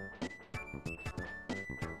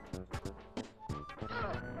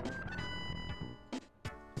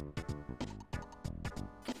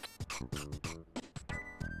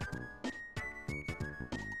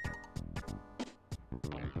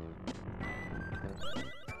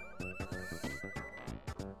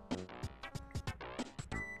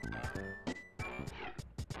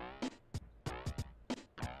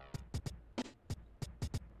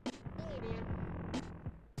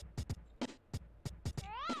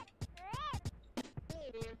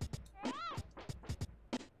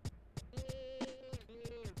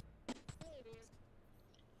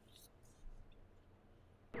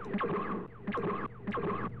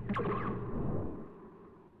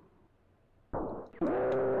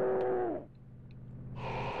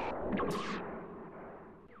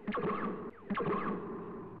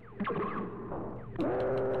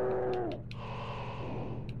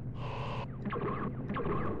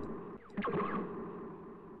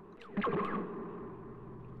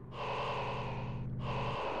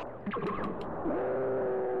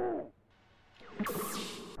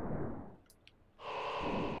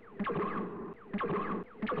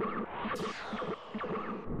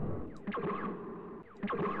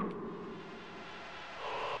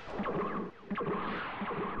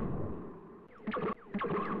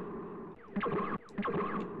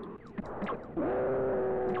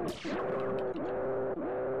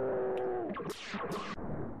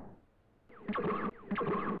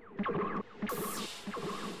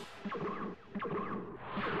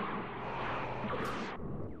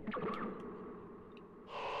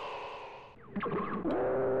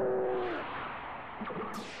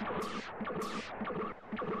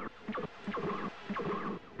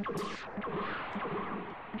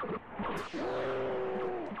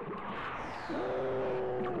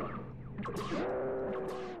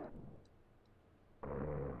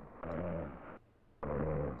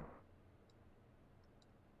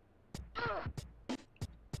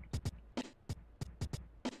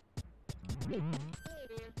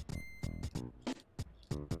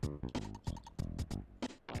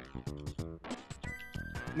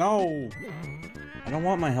 No! I don't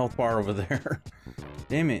want my health bar over there.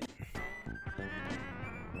 Damn it.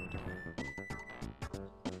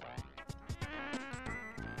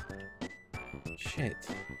 Shit.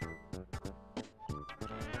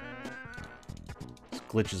 It's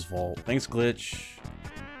Glitch's fault. Thanks, Glitch.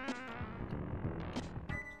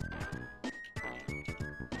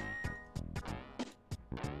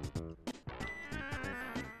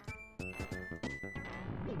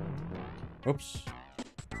 Oops.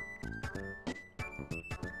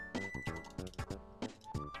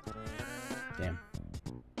 Damn.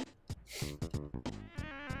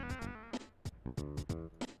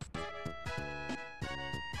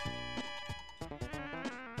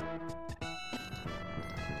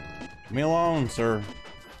 Leave me alone, sir.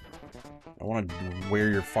 want to wear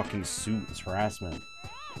your fucking suit. It's harassment.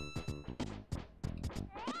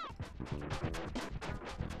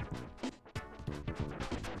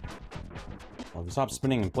 Well, if you stop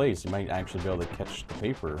spinning in place, you might actually be able to catch the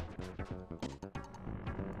paper.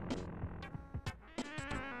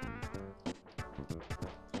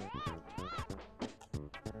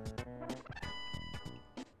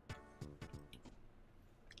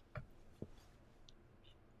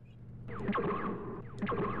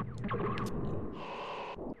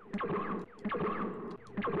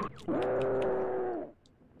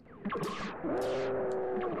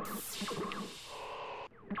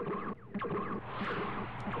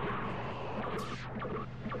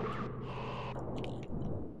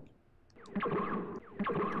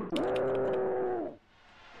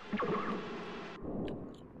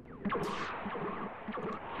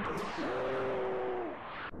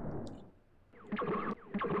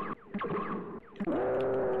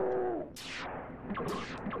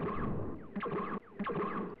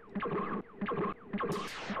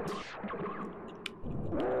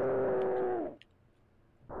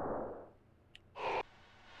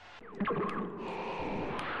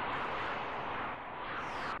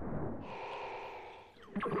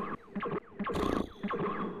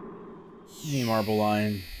 Hey, Marble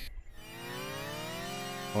Line.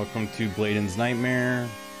 Welcome to Bladen's Nightmare.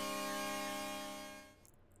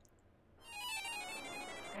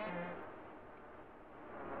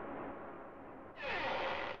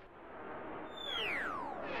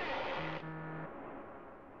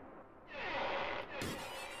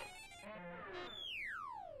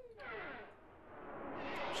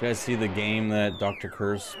 Did you guys see the game that Dr.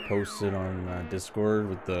 Curse posted on Discord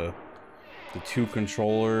with the two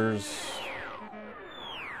controllers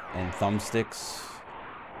and thumbsticks?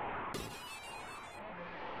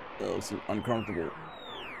 That looks uncomfortable.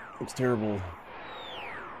 Looks terrible.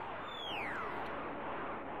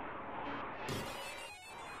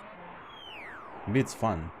 Maybe it's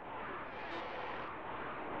fun.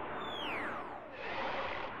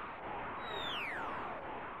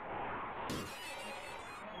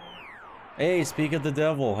 Hey, speak of the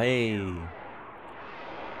devil. Hey.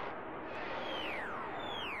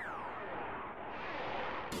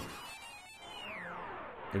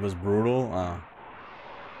 It was brutal? Oh.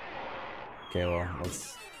 Okay, well,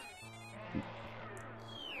 let's...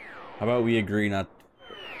 How about we agree not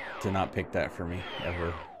pick that for me,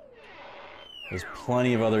 ever. There's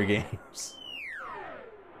plenty of other games.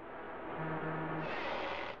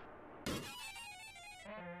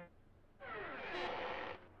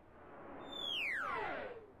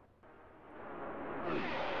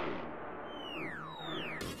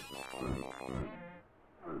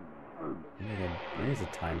 There's a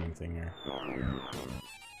timing thing here.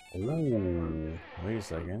 Ooh, wait a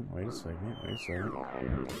second, wait a second, wait a second.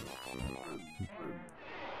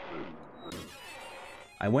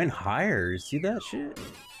 I went higher, see that shit?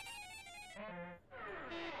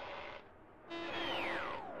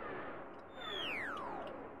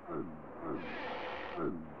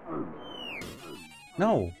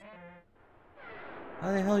 No!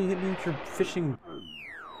 How the hell you hit me with your fishing?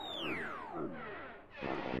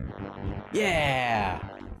 Yeah!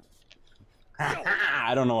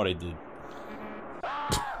 I don't know what I did.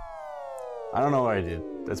 I don't know what I did.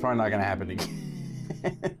 That's probably not gonna happen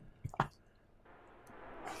again.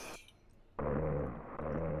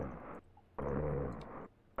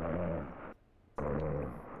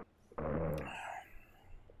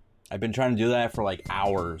 I've been trying to do that for like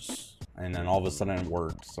hours, and then all of a sudden it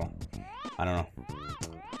worked, so I don't know.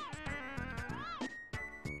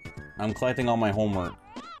 I'm collecting all my homework,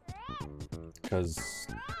 because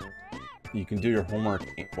you can do your homework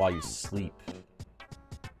while you sleep.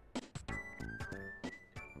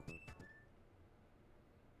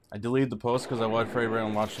 I deleted the post because I watched Freddy Ray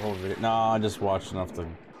and watched the whole video. No, I just watched enough to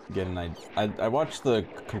get an idea. I watched the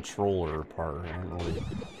controller part. I didn't really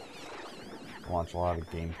watch a lot of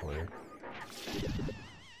gameplay.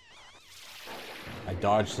 I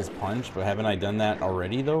dodged his punch, but haven't I done that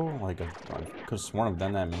already though? Like, I could have sworn I've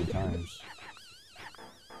done that many times.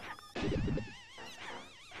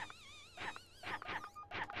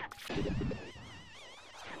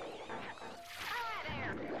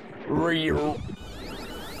 Real.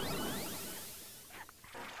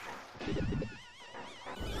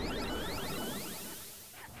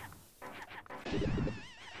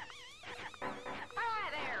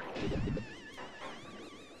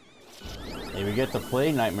 Hey, we get to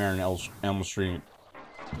play Nightmare on Elm Street.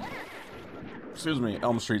 Excuse me,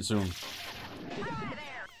 Elm Street soon.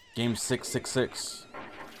 Game 666.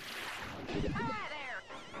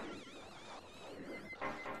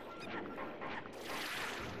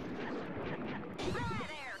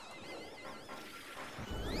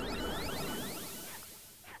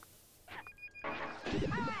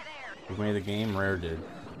 Who made the game? Rare did.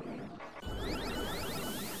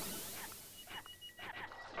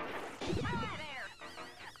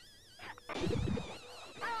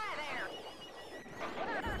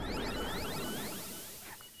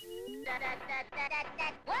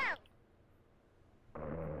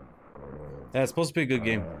 Yeah, it's supposed to be a good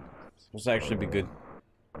game. It's supposed to actually be good.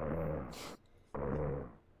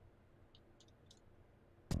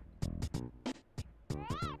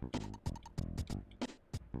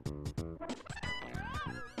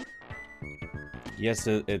 Yes,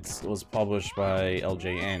 it was published by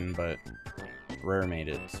LJN, but Rare made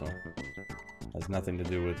it, so has nothing to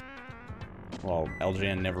do with. Well,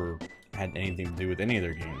 LJN never had anything to do with any of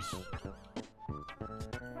their games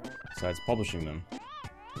besides publishing them.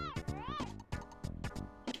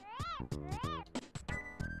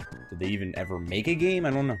 Did they even ever make a game?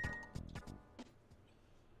 I don't know.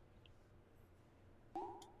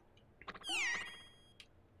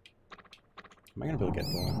 Am I gonna be able to get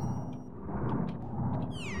that?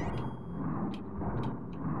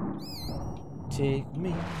 Take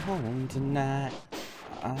me home tonight.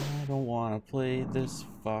 I don't wanna play this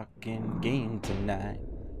fucking game tonight.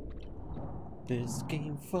 This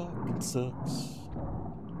game fucking sucks.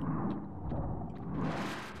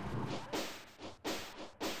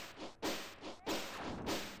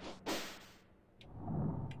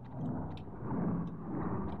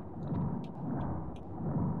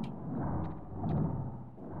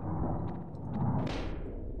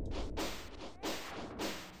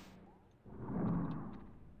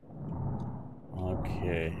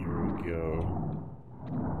 Okay, here we go.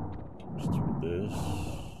 Let's do this.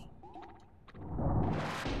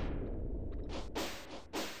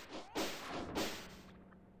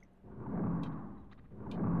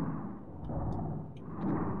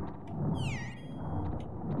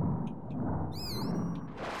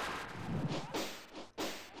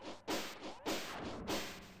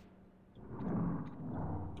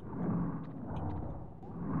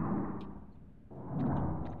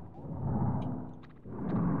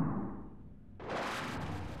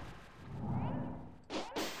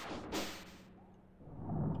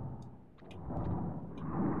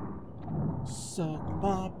 Suck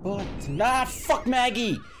my butt. Nah, fuck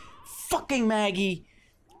Maggie! Fucking Maggie!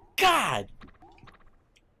 God!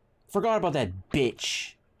 Forgot about that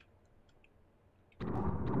bitch.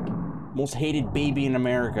 Most hated baby in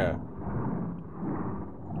America.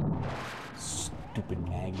 Stupid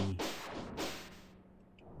Maggie.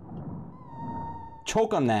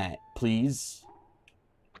 Choke on that, please.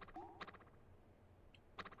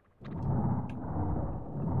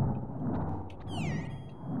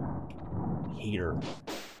 Hater.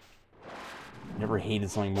 Never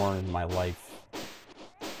hated something more in my life.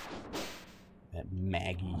 That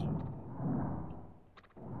Maggie.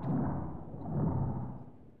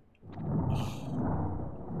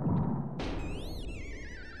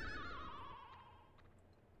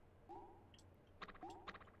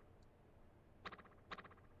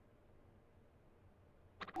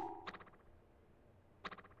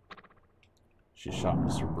 She shot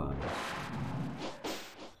Mr. Burns.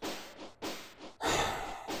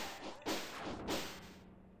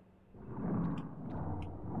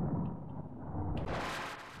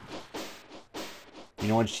 You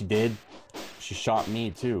know what she did? She shot me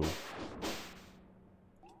too.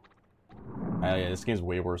 Yeah, this game's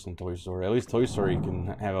way worse than Toy Story. At least Toy Story can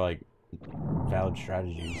have like valid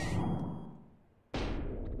strategies.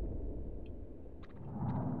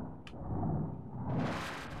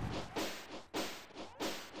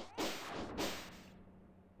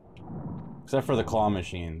 Except for the claw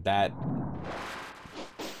machine, that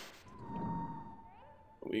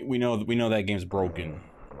we know that game's broken.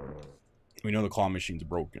 We know the claw machine's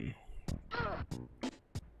broken.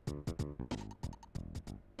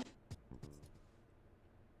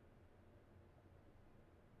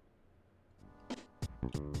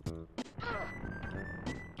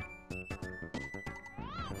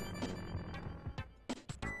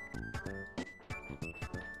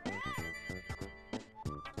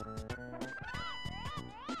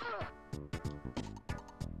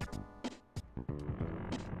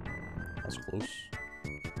 That's close.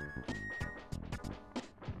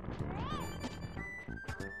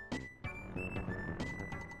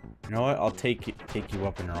 You know what? I'll take you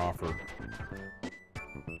up in your offer.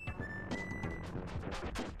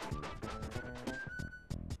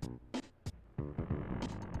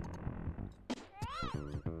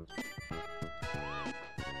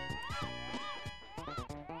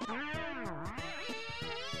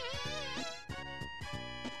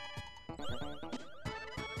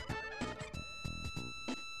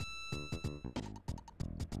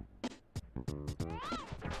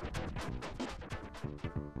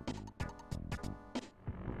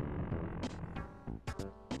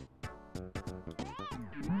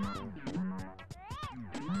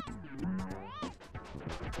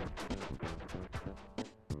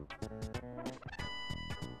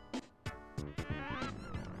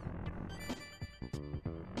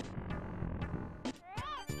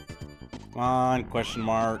 Come on, question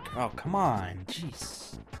mark. Oh, come on.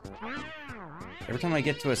 Jeez. Every time I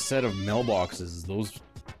get to a set of mailboxes, those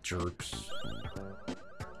jerks.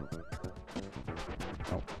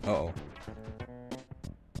 Oh, uh-oh.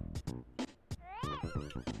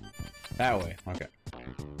 That way, okay.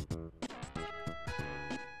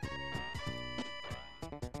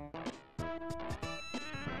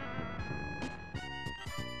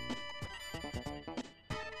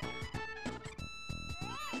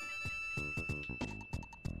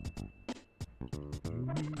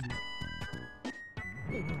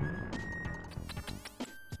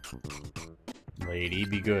 Lady,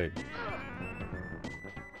 be good.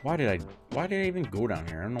 Why did I even go down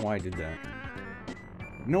here? I don't know why I did that.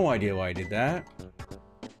 No idea why I did that.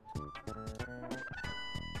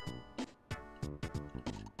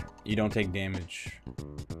 You don't take damage.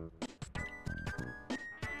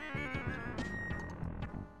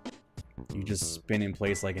 You just spin in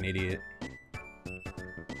place like an idiot.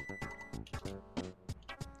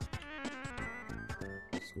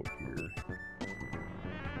 Let's go here.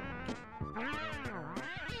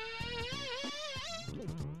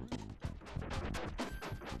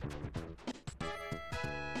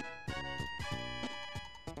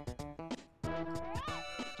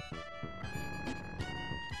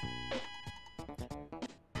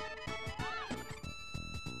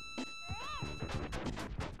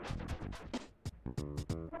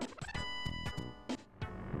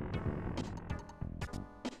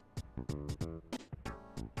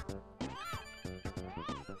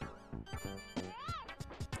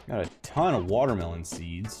 Got a ton of watermelon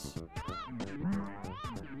seeds.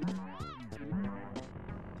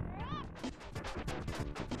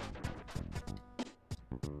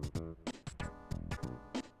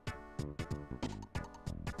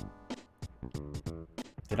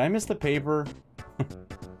 Did I miss the paper?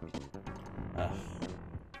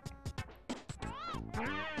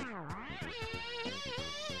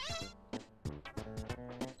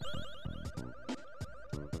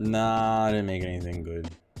 Nah, I didn't make anything good.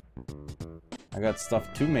 I got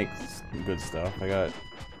stuff to make good stuff. I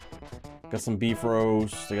got some beef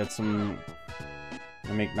roast. I got some.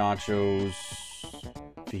 I make nachos,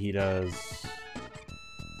 fajitas,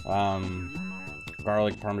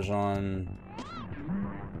 garlic parmesan,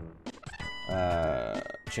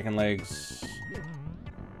 chicken legs.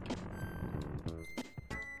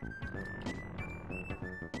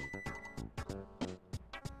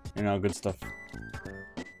 You know, good stuff.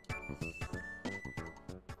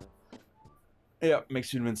 Yeah,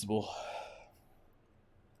 makes you invincible.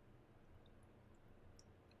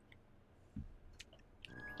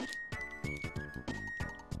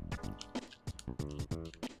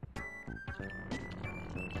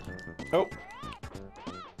 Oh.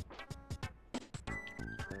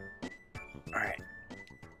 Alright.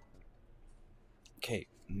 Okay,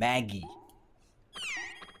 Maggie.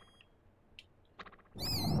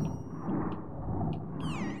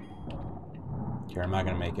 Here, I'm not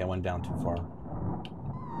gonna make it. I went down too far.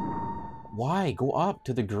 Why? Go up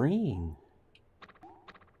to the green.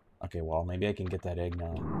 Okay, well, maybe I can get that egg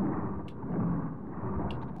now.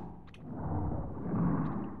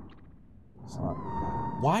 It's not...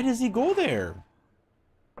 Why does he go there?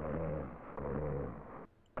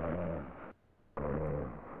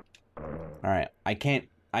 Alright, I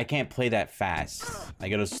can't play that fast. I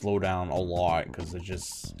gotta slow down a lot because it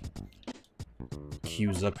just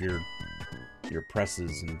queues up your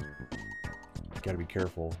presses and you gotta be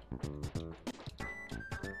careful.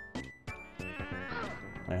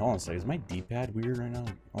 Wait, hold on a second. Is my D-pad weird right now?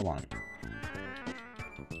 Hold on.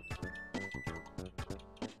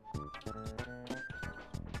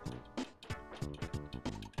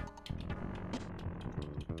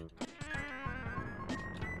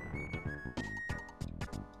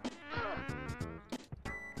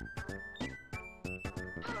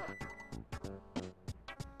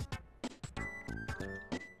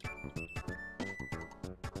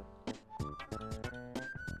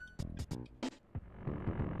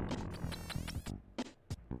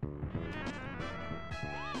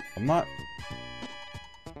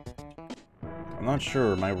 I'm not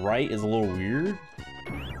sure. My right is a little weird.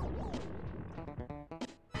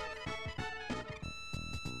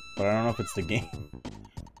 But I don't know if it's the game.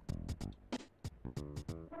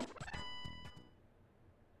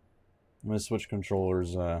 I'm gonna switch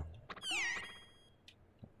controllers in a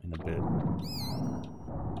bit.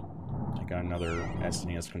 I got another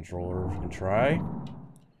SNES controller we can try.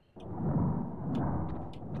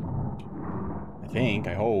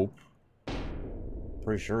 I hope.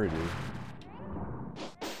 Pretty sure I do.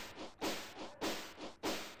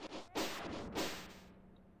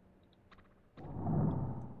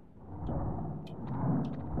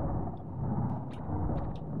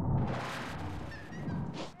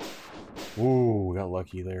 Ooh, we got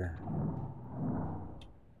lucky there.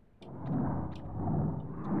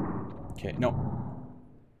 Okay, no.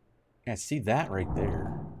 Yeah, see that right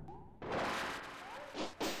there.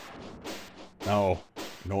 No.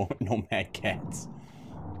 No mad cats.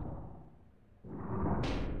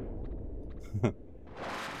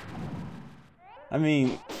 I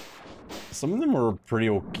mean, some of them were pretty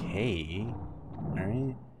okay.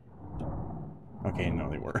 Alright? Okay, no,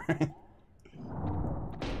 they were.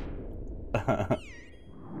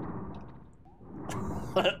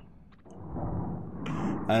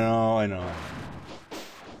 I know.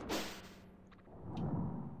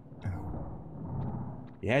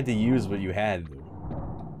 You had to use what you had, though.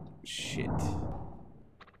 Shit.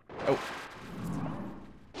 Oh.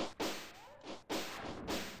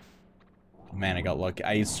 Man, I got lucky.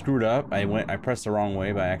 I screwed up. I pressed the wrong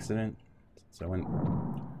way by accident. So I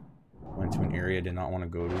went to an area I did not want to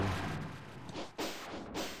go to.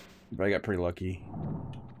 But I got pretty lucky.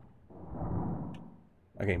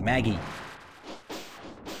 Okay, Maggie.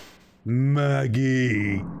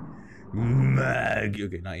 Maggie.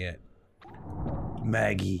 Okay, not yet.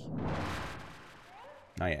 Maggie.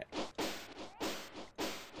 Not yet.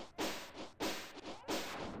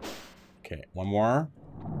 Okay, one more.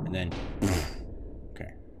 And then...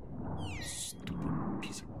 Okay. Stupid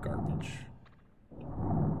piece of garbage.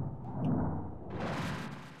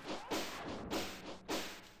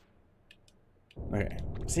 Okay.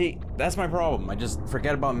 See, that's my problem. I just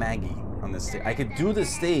forget about Maggie on this stage. I could do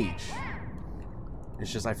this stage.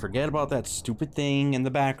 It's just I forget about that stupid thing in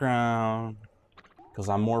the background. Because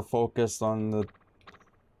I'm more focused on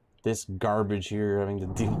this garbage here having to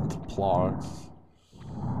deal with the plogs.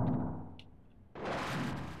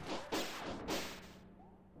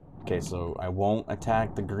 Okay, so I won't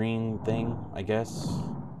attack the green thing, I guess.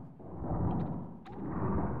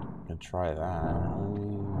 I'm gonna try that.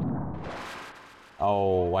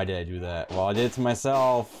 Oh, why did I do that? Well, I did it to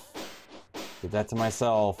myself. Did that to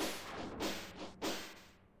myself.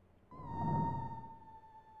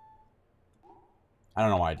 I don't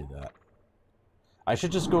know why I did that. I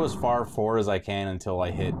should just go as far forward as I can until I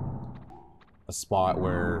hit a spot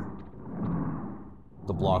where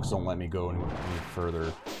the blocks don't let me go any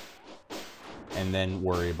further. And then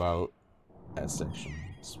worry about that section.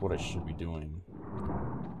 That's what I should be doing.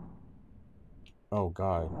 Oh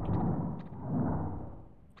god.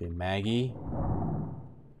 Okay, Maggie.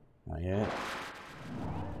 Not yet.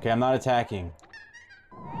 Okay, I'm not attacking.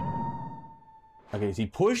 Okay, so he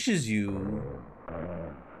pushes you.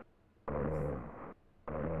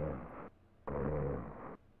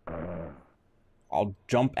 I'll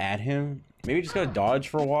jump at him. Maybe just gotta dodge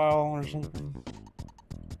for a while or something.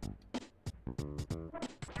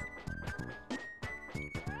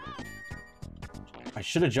 I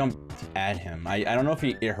should have jumped at him. I don't know if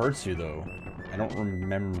it hurts you though. I don't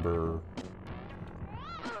remember.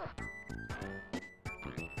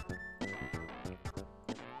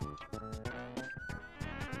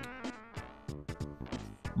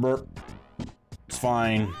 Burp. It's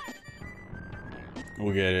fine.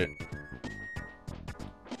 We'll get it.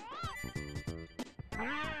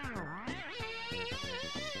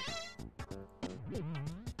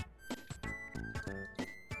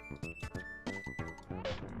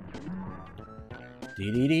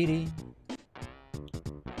 Dee-dee-dee-dee.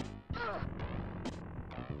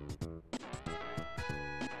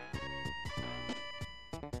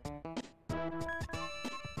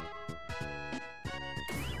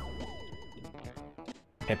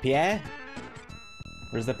 Papier?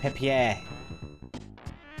 Where's the papier?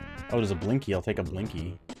 Oh, there's a blinky. I'll take a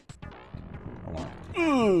blinky. Hold on.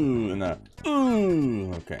 Ooh, and that.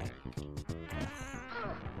 Ooh, okay.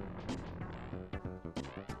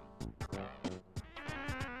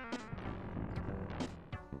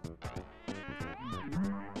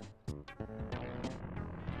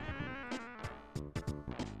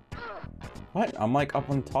 What? I'm like up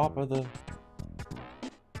on top of the...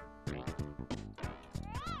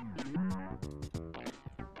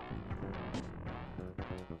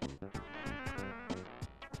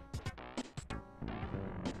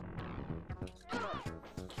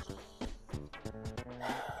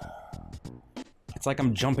 It's like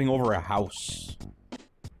I'm jumping over a house.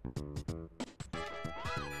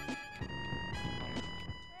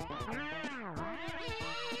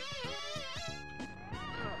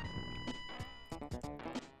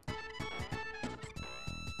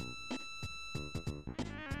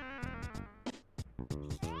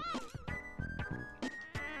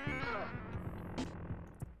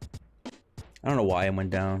 I don't know why I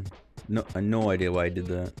went down. No, I have no idea why I did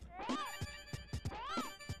that.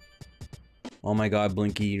 Oh my god,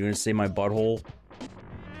 Blinky, you're gonna say my butthole?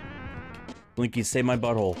 Blinky, save my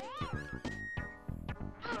butthole.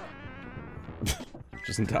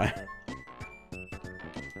 Just in time.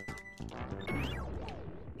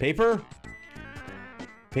 Paper?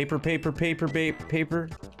 Paper, paper, paper, paper.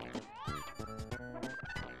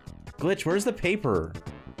 Glitch, where's the paper?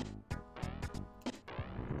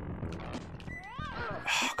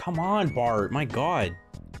 Oh, come on, Bart. My God.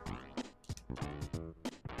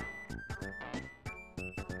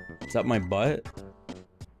 Is that my butt?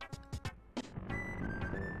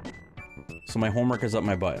 So my homework is up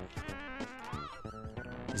my butt.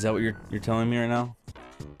 Is that what you're telling me right now?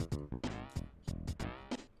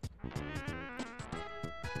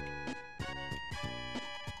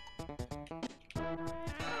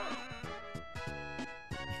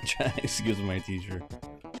 Excuse my teacher.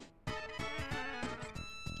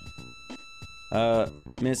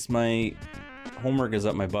 Miss, my homework is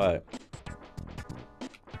up my butt.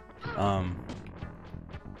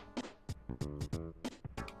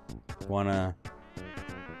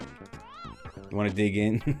 Wanna dig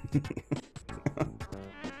in?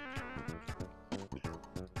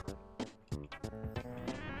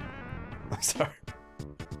 I'm sorry.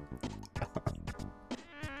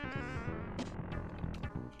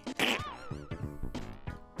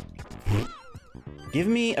 Give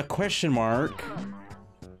me a question mark.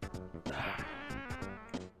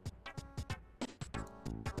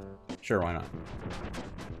 Sure, why not?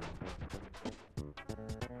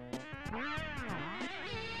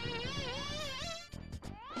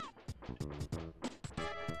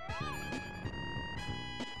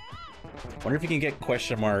 Wonder if you can get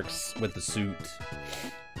question marks with the suit.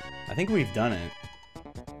 I think we've done it.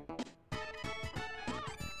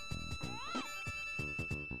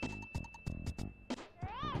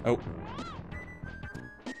 Oh.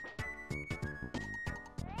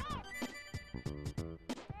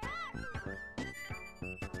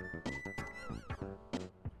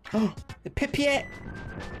 Oh, the Pipier!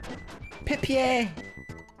 Pipier!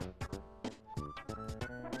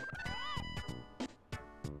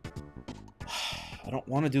 I don't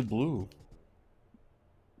want to do blue.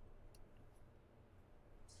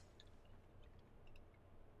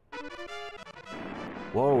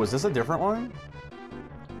 Whoa, is this a different one?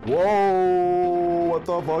 Whoa, what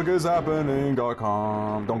the fuck is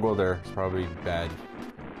happening.com. Don't go there, it's probably bad.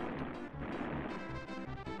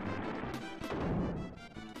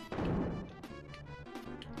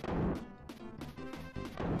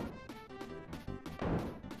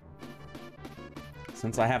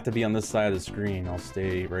 Since I have to be on this side of the screen, I'll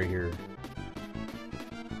stay right here.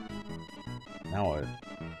 Now what?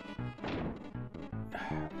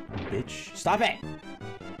 Bitch. Stop it!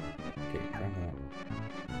 Okay, try that.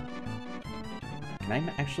 Can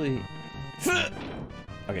I actually...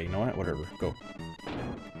 Okay, you know what? Whatever. Go.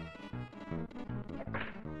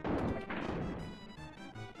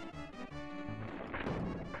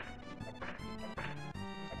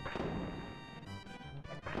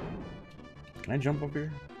 Can I jump up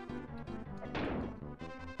here?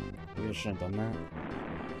 Maybe I shouldn't have done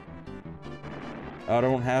that. I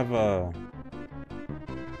don't have a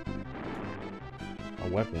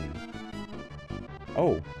weapon.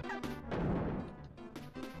 Oh.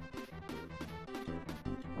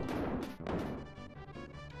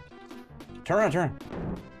 Turn around, turn.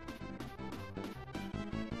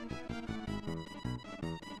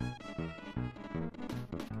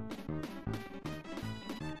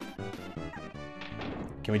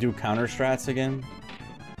 Can we do counter strats again?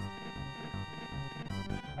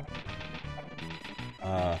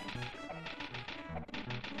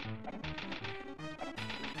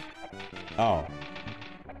 Oh.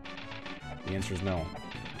 The answer is no.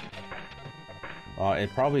 It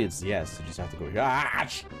probably is yes. You just have to go. Ah!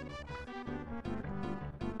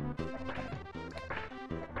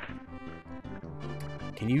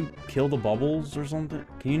 Can you kill the bubbles or something?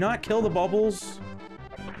 Can you not kill the bubbles?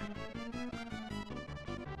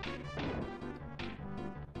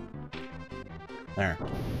 There.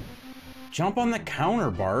 Jump on the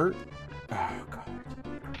counter, Bart. Oh, God.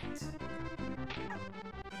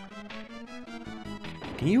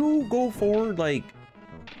 Can you go forward, like,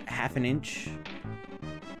 half an inch?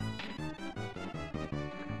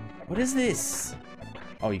 What is this?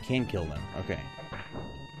 Oh, you can kill them. Okay.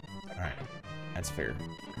 Alright. That's fair.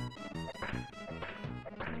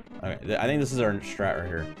 Okay, I think this is our strat right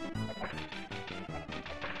here.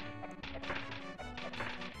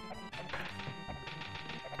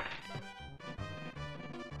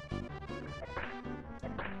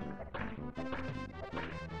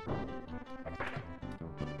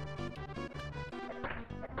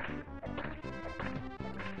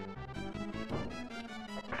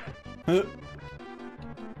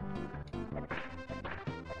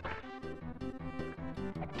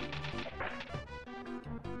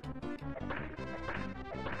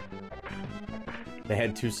 They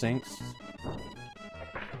had 2 sinks.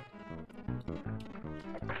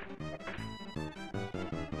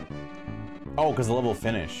 Oh, because the level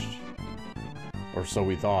finished. Or so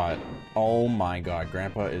we thought. Oh my god,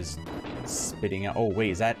 Grandpa is spitting out. Oh,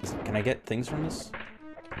 wait, can I get things from this?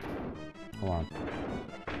 Hold on.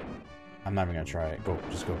 I'm not even gonna try it. Go,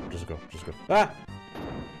 just go, just go, just go. Ah!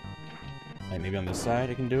 Hey, maybe on this side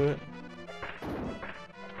I can do it?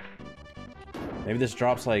 Maybe this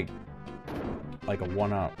drops like a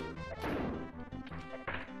 1-up.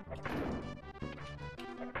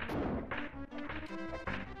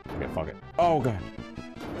 Okay, fuck it. Oh god.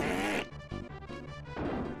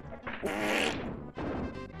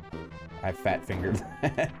 I fat fingered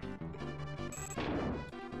that.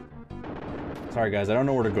 Sorry guys, I don't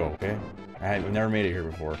know where to go, okay? I've never made it here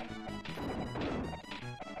before.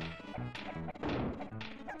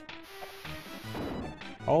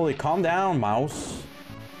 Holy, calm down, mouse.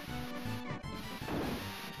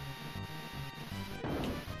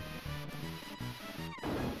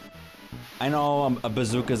 I know a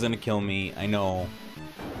bazooka's gonna kill me, I know.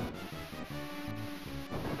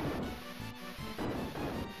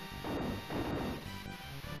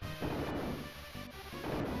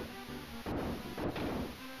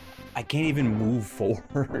 I can't even move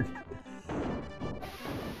forward.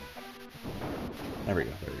 There we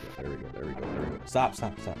go, there we go, there we go, there we go, there we go. Stop,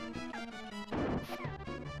 stop, stop.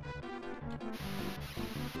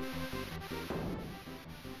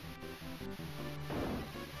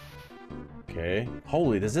 Okay.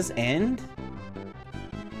 Holy, does this end?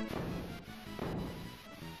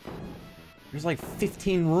 There's like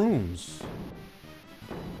 15 rooms.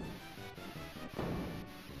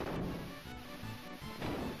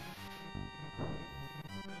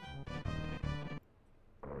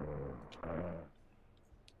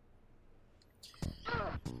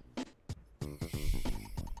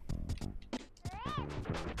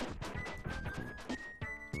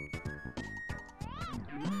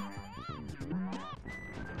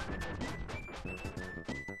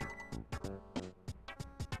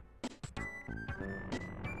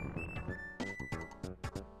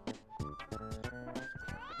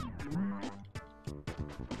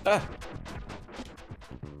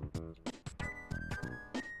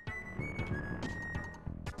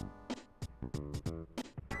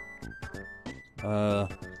 Ah.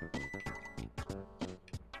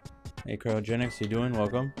 Hey Cryogenics, you doing?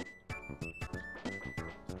 Welcome.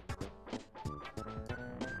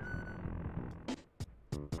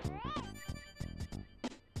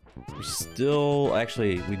 We still,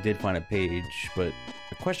 actually, we did find a page, but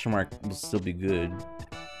a question mark will still be good.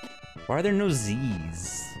 Why are there no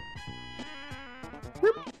Z's?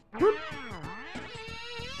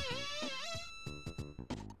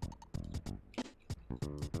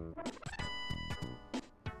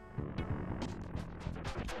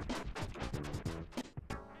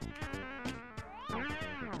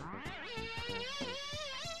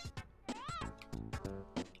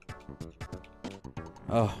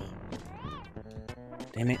 Oh.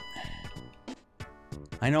 Damn it.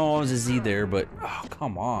 I know I was a Z there, but oh,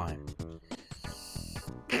 come on.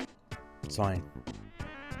 It's fine.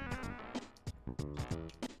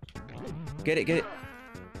 Get it, get it.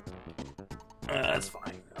 That's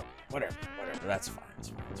fine. Okay, whatever, whatever. That's fine. That's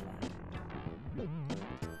fine. That's fine.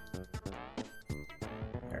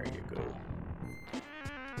 There you go.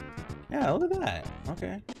 Yeah, look at that.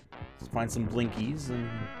 Okay. Let's find some blinkies and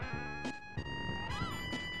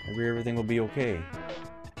maybe everything will be okay.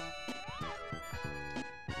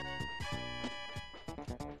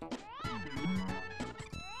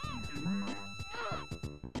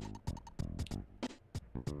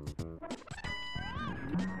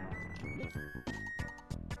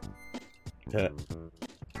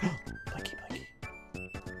 Blinky, blinky.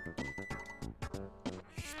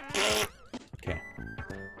 Okay.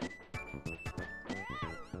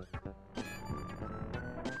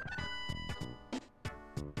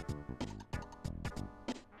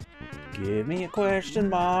 Give me a question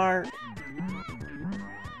mark.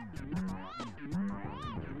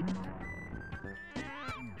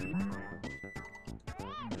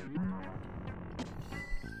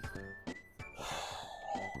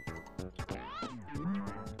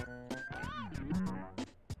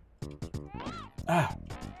 Ah.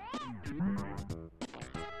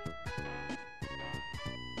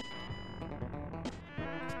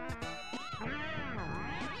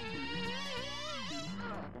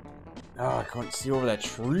 Oh, I couldn't see over that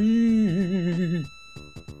tree.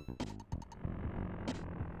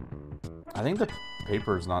 I think the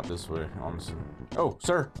paper is not this way, honestly. Oh,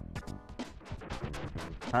 sir.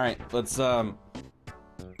 All right, let's go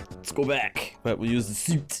back, but we'll use the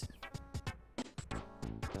suit.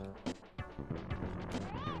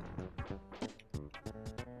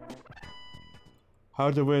 How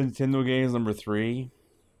to Win Nintendo Games number 3.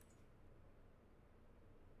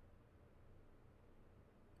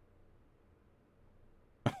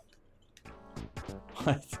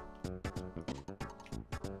 What?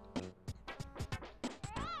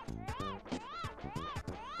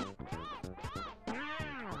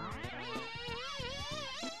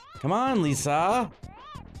 Come on, Lisa.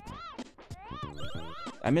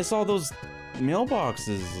 I miss all those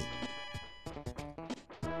mailboxes.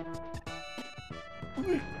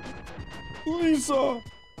 Lisa.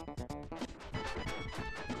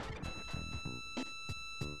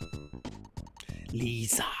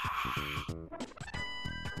 Lisa.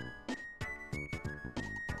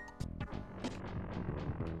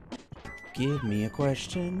 Give me a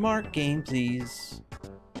question mark game, please.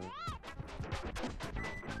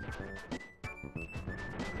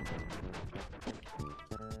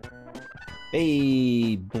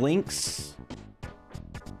 Hey, Blinks.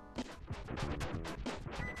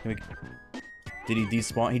 Did he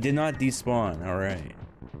despawn? He did not despawn. All right.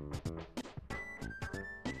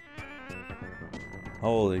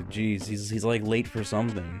 Holy jeez, he's like late for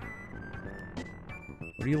something.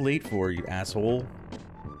 What are you late for, you asshole?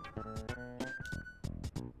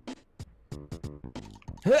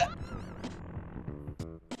 Huh!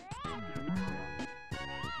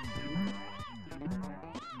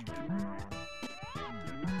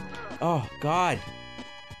 Oh God.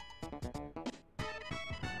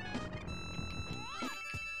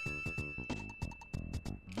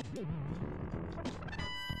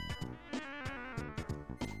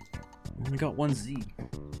 Only got one Z.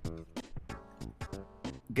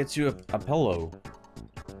 Gets you a pillow.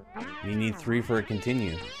 You need 3 for a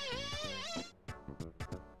continue.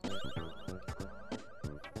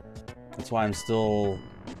 That's why I'm still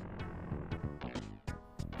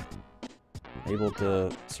able to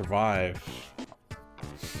survive.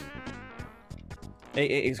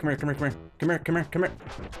 Hey, come here.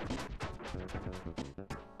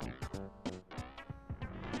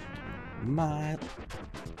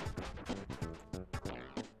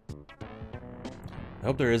 I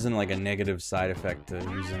hope there isn't like a negative side effect to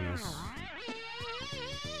using this.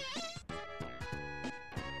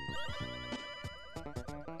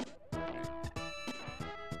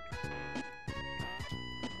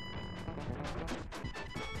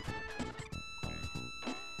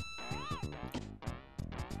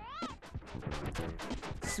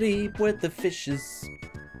 Sleep with the fishes.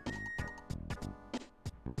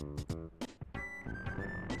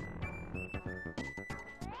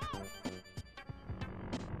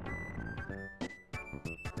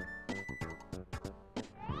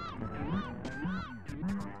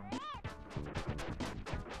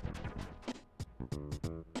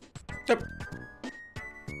 Yep.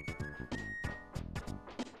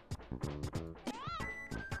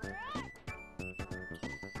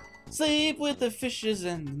 Sleep with the fishes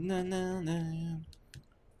and na na na.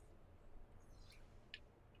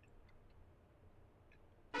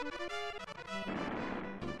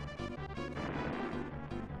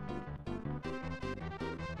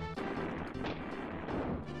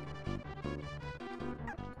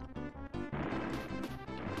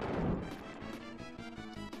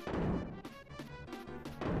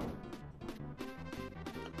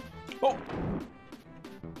 Oh!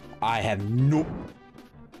 I have no...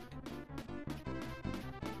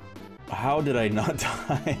 How did I not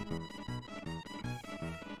die?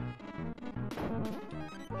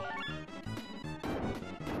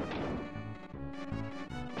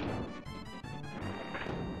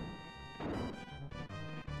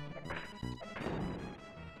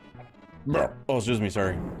 Oh, excuse me,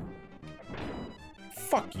 sorry.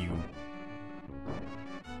 Fuck you.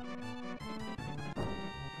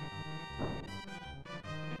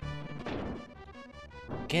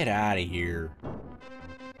 Get out of here.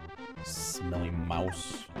 Smelly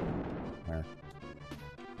mouse. There.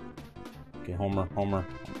 Okay, Homer,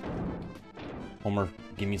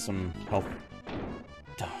 give me some health.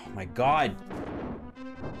 Oh my God.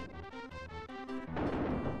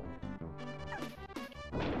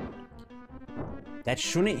 That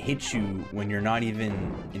shouldn't hit you when you're not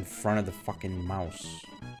even in front of the fucking mouse.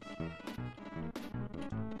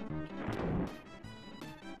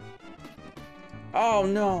 Oh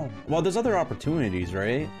no! Well, there's other opportunities,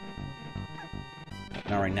 right?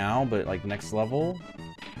 Not right now, but like next level.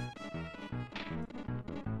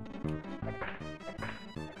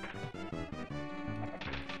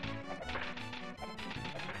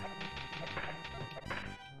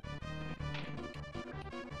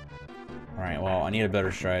 Alright, well, I need a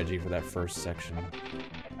better strategy for that first section.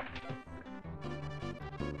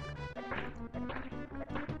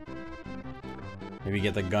 Maybe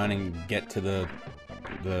get the gun and get to the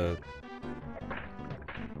the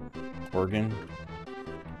organ.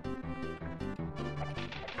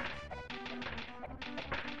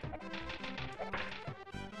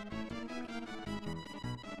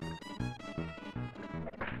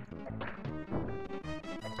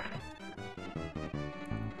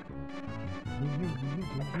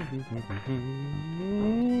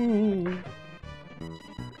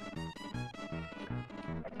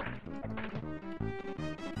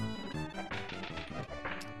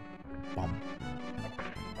 Bum.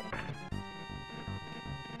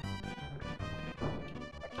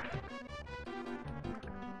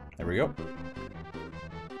 There we go.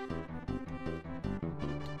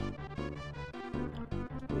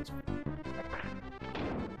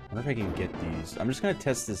 I wonder if I can get these. I'm just gonna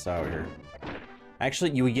test this out here.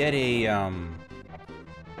 Actually, you would get a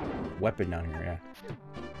weapon down here, yeah.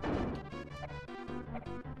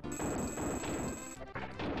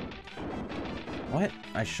 What?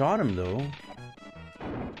 I shot him though.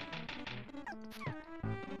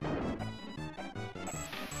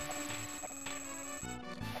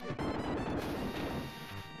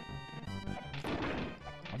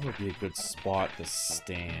 That would be a good spot to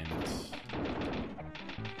stand.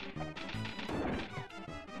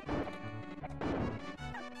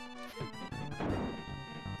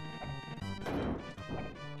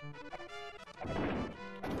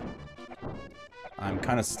 I'm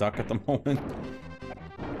kind of stuck at the moment.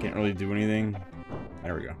 Can't really do anything.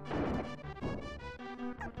 There we go.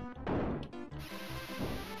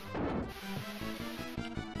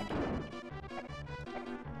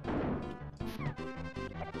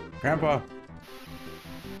 Grandpa!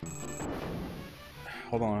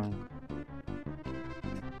 Hold on.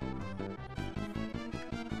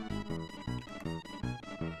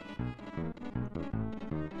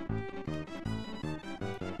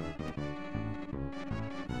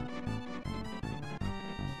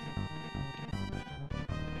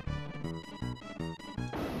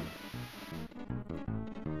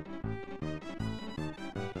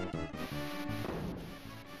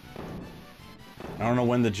 I don't know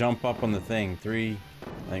when to jump up on the thing. 3,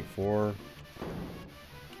 I think 4.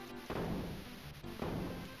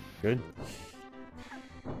 Good.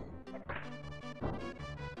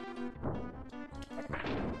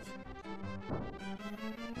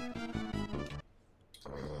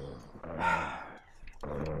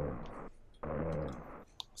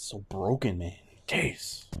 So broken, man.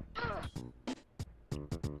 Jeez.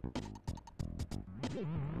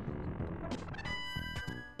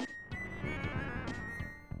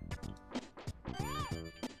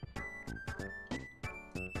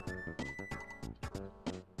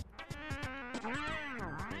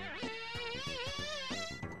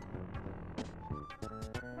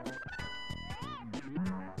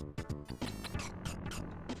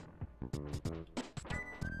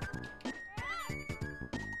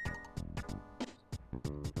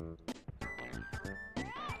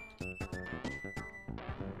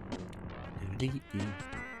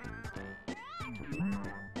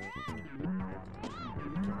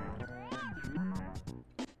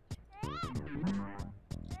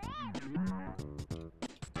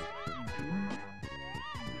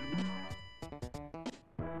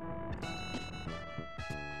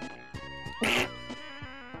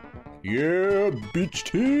 Yeah, bitch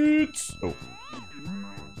tits! Oh.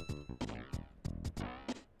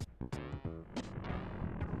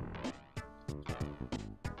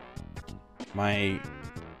 My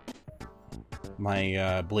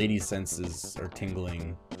bladey senses are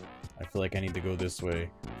tingling. I feel like I need to go this way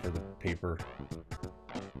for the paper.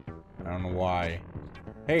 I don't know why.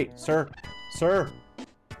 Hey, sir! Sir!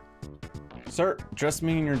 Sir, dress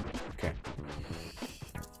me in your... Okay.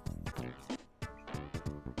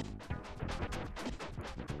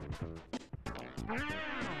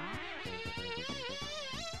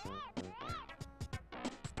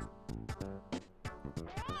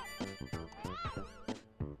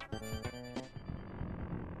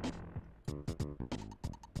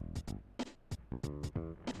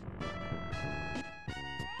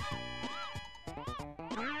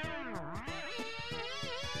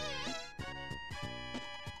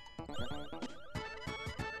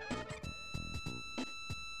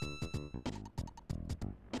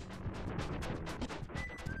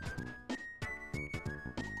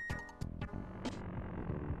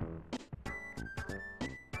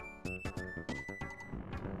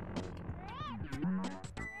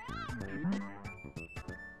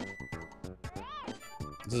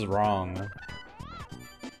 This is wrong.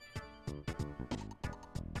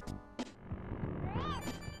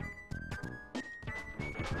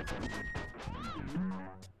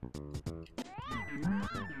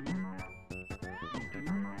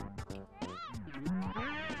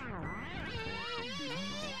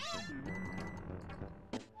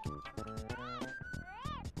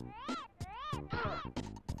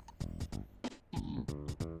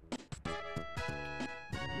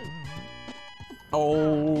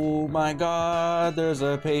 Oh my god, there's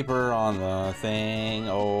a paper on the thing.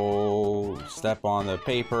 Oh, step on the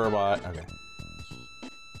paper, but okay.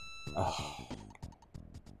 Oh.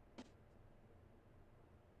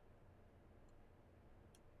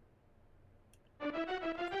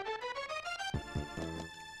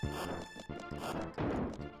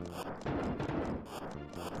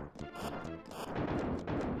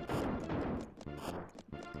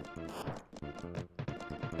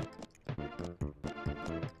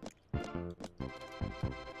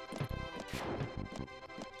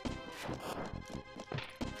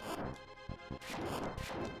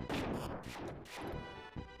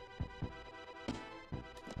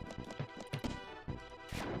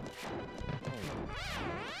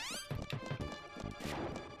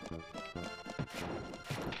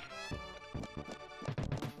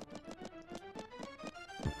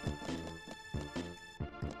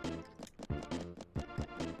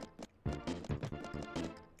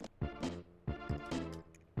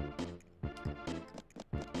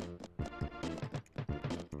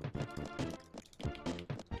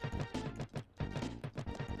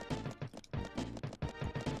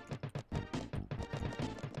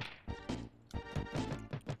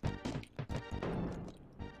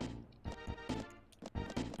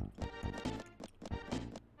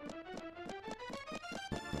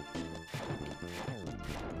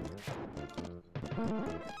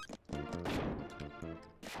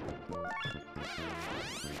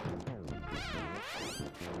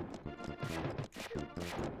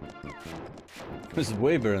 This is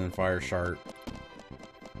way better than Fire Shark.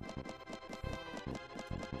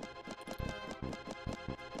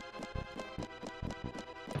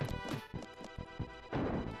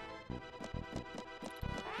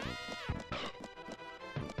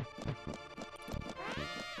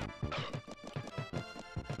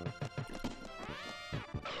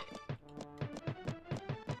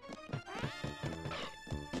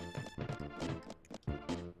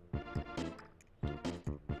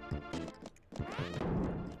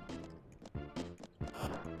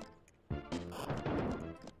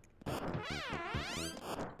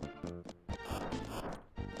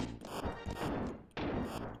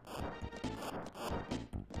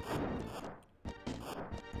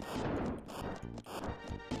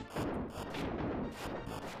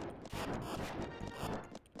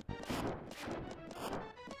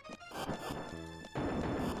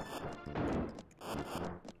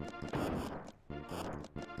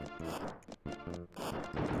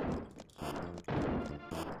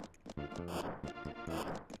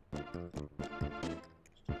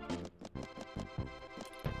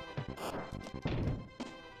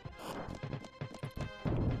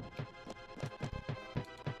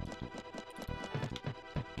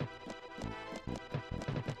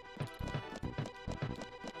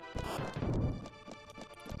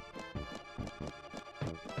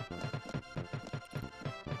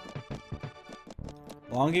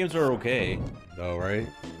 Long games are okay, though, right?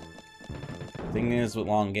 The thing is with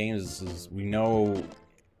long games is we know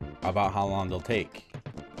about how long they'll take.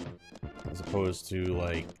 As opposed to,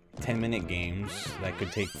 like, 10-minute games that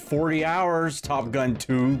could take 40 hours. Top Gun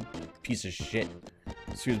 2, piece of shit.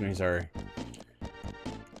 Excuse me, sorry.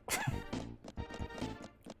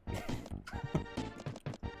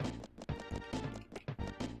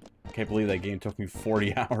 Can't believe that game took me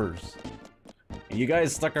 40 hours. And you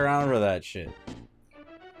guys stuck around for that shit.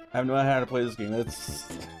 I have no idea how to play this game.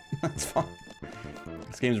 That's fun.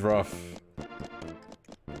 This game's rough.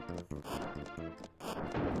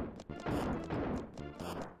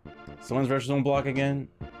 Someone's Retro Zone block again?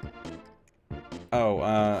 Oh,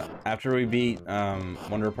 after we beat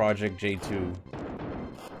Wonder Project J2,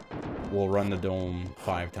 we'll run the dome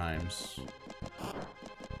 5 times.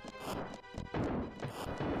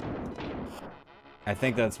 I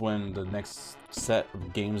think that's when the next set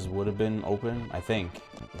of games would have been open. I think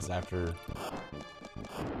it's after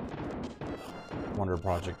Wonder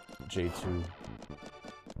Project J2.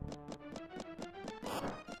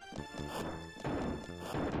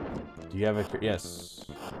 Do you have a... Yes.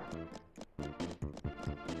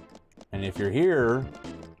 And if you're here...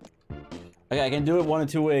 Okay, I can do it one of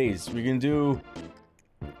 2 ways. We can do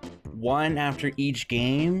 1 after each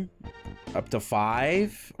game, up to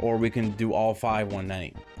 5, or we can do all 5 one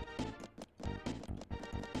night.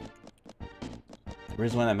 The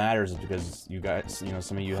reason why that matters is because you guys, you know,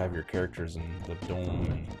 some of you have your characters in the dome,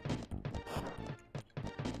 and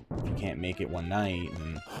if you can't make it one night,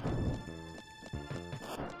 then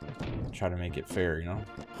try to make it fair, you know?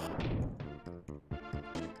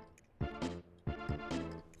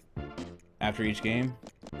 After each game?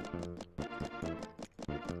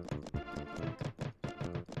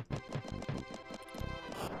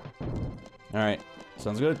 Alright,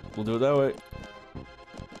 sounds good. We'll do it that way.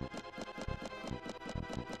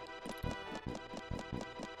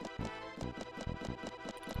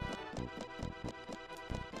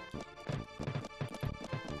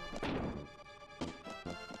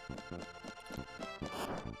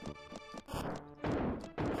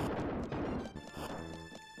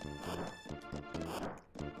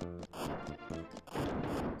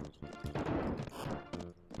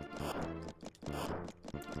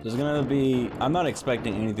 There's gonna be... I'm not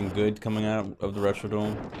expecting anything good coming out of the Retro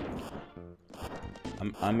Dome.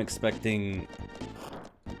 I'm expecting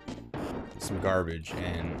some garbage,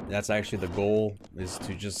 and that's actually the goal, is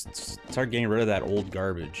to just start getting rid of that old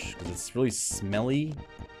garbage, because it's really smelly,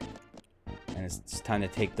 and it's time to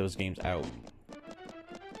take those games out.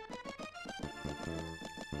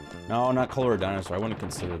 No, not Color Dinosaur. I wouldn't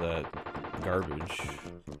consider that garbage.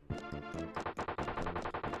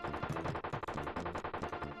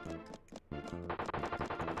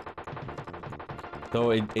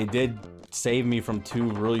 Though it did save me from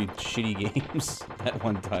 2 really shitty games at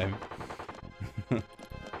one time.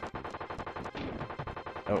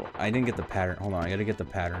 Oh, I didn't get the pattern. Hold on, I gotta get the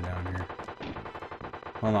pattern down here.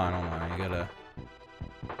 Hold on, I gotta...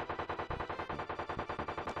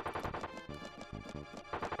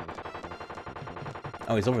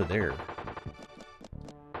 Oh, he's over there.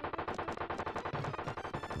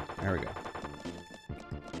 There we go.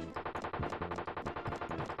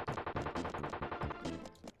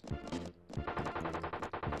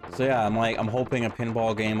 So yeah, I'm hoping a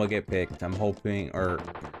pinball game will get picked. I'm hoping, or,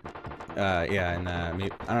 yeah, and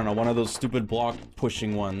maybe, I don't know, one of those stupid block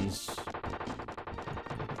pushing ones.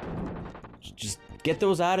 Just get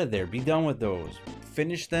those out of there. Be done with those.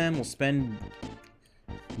 Finish them. We'll spend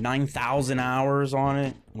 9,000 hours on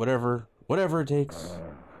it. Whatever it takes.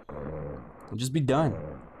 We'll just be done.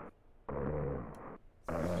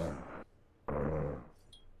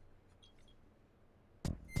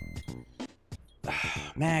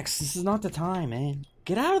 Max, this is not the time, man.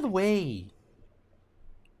 Get out of the way.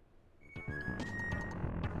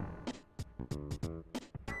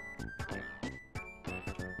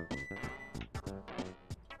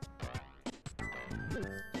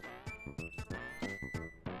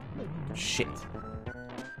 Shit.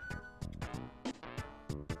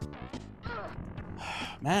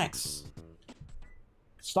 Max.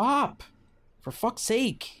 Stop. For fuck's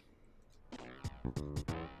sake.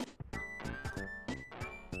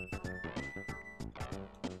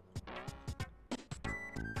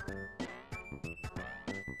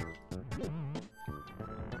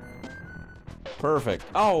 Perfect.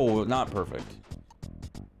 Oh, not perfect.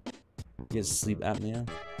 He has sleep apnea.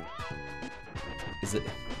 Is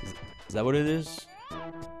that what it is?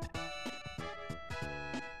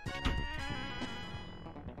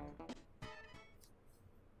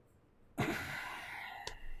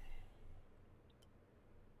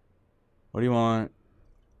 What do you want?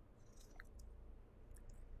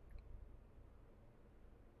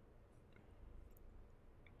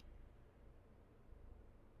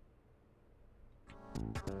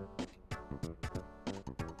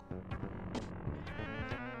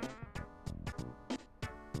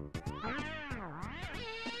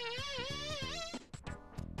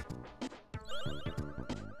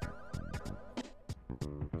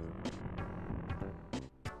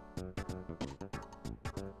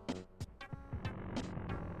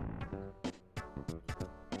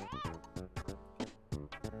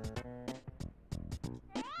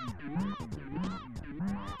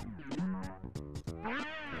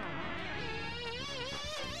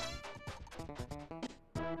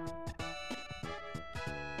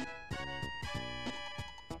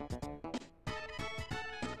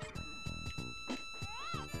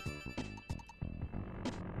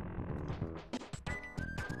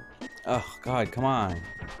 Oh, God, come on.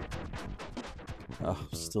 Oh,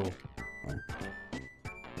 still.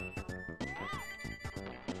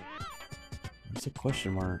 What's a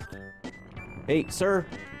question mark? Hey, sir!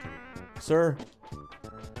 Sir!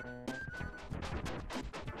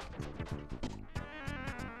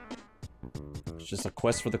 It's just a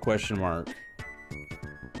quest for the question mark.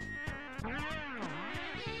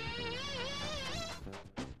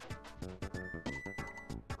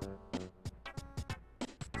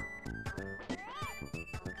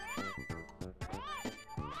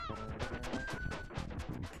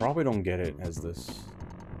 Probably don't get it as this.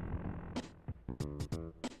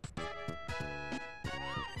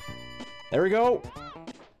 There we go!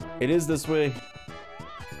 It is this way.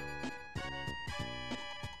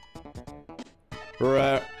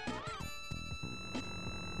 Right.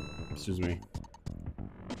 Excuse me.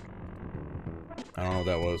 I don't know what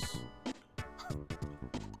that was.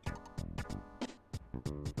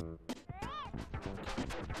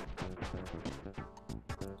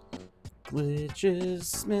 which is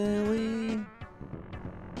smelly.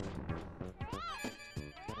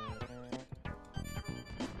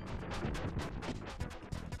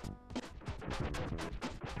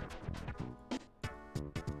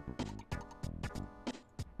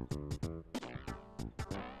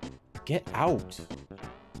 Get out.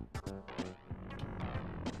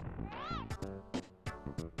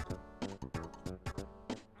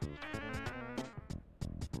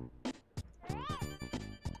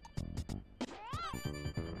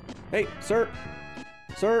 Hey, sir!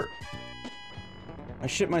 Sir! I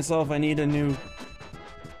shit myself, I need a new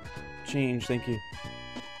change, thank you.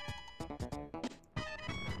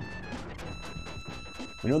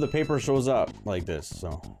 We know the paper shows up like this,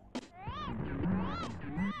 so...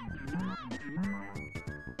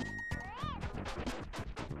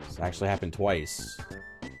 This actually happened twice.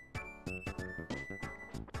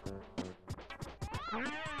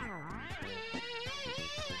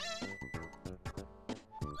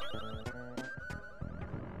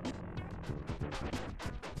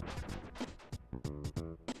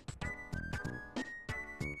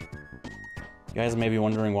 You guys may be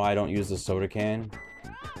wondering why I don't use the soda can.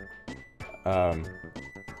 I'm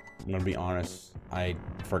gonna be honest, I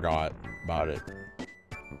forgot about it.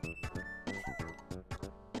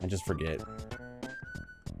 I just forget.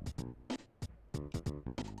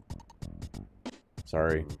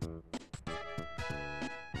 Sorry.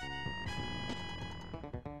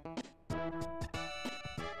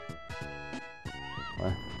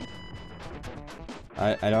 What?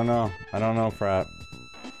 I don't know. I don't know, Frap.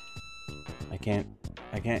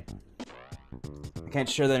 I can't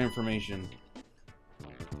share that information.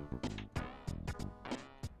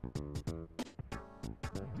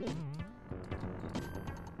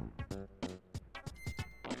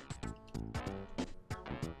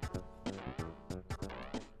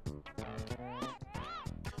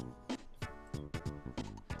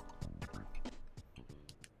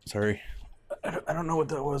 Sorry. I don't know what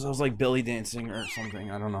that was. I was like belly dancing or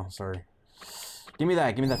something. I don't know. Sorry. Give me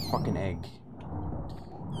that. Give me that fucking egg.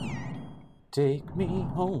 Take me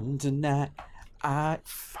home tonight. I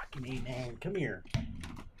fucking amen. Come here.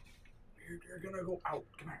 You're gonna go out.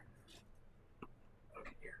 Come here.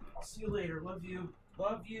 Okay, here. I'll see you later. Love you.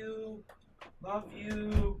 Love you. Love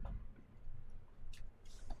you.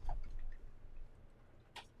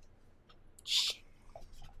 Shh.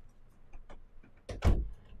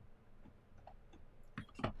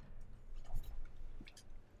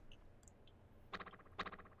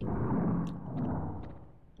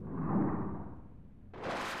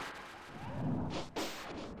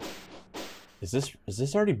 Is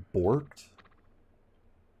this already borked?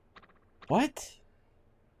 What?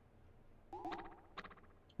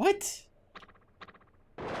 What?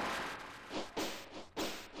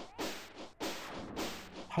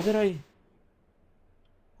 How did I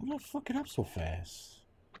fuck it up so fast?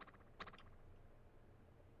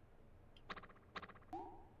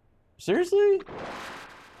 Seriously?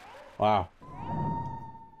 Wow.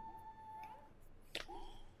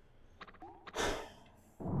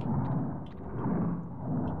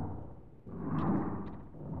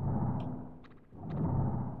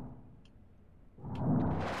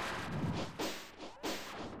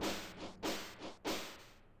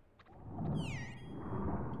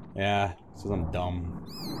 Yeah, it's 'cause I'm dumb.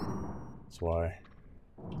 That's why.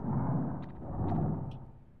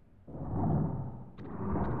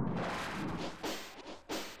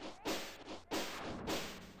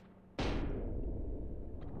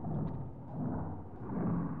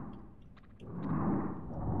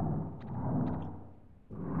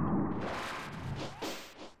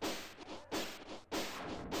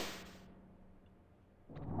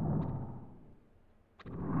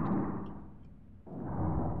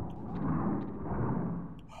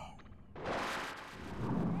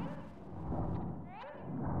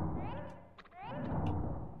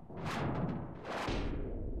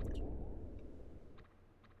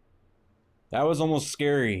 That was almost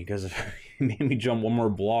scary, because if it made me jump one more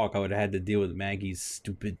block, I would have had to deal with Maggie's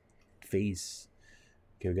stupid face.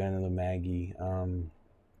 Okay, we got another Maggie. Go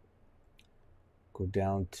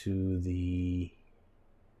down to the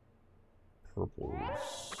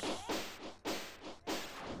purples.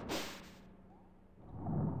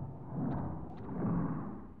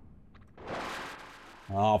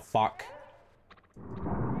 Oh, fuck.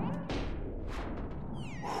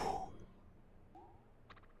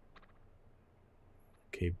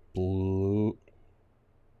 Okay, blue.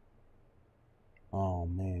 Oh,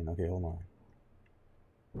 man. Okay, hold on.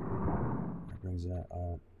 That brings that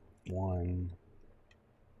up. 1.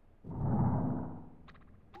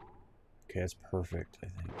 Okay, that's perfect, I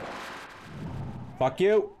think. Fuck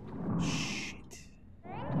you. Shit.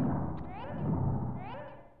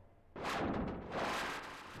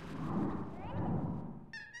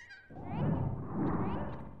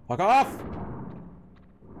 Fuck off.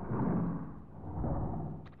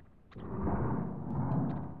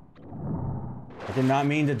 I did not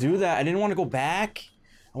mean to do that. I didn't want to go back.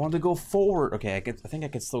 I wanted to go forward. Okay, I think I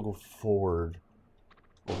could still go forward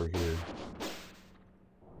over here.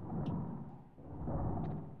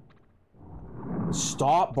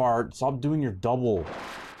 Stop, Bart. Stop doing your double.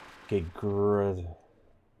 Okay, good.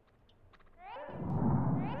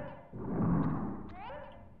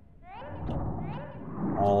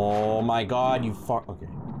 Oh my god, you fuck. Okay.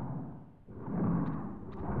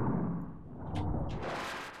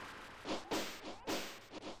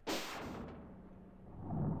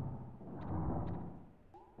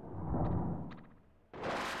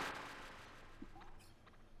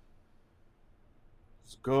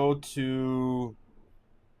 Let's go to...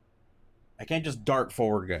 I can't just dart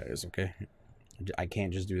forward, guys, okay? I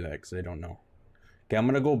can't just do that because I don't know. Okay, I'm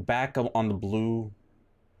gonna go back on the blue.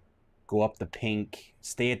 Go up the pink.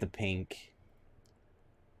 Stay at the pink.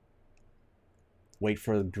 Wait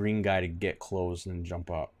for the green guy to get close and then jump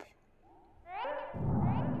up.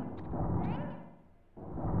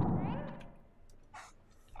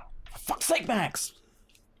 For fuck's sake, Max!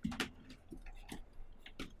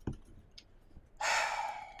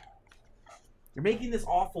 You're making this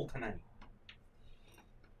awful tonight.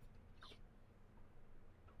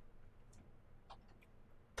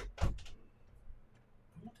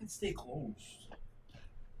 Stay closed.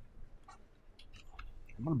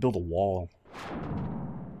 I'm gonna build a wall.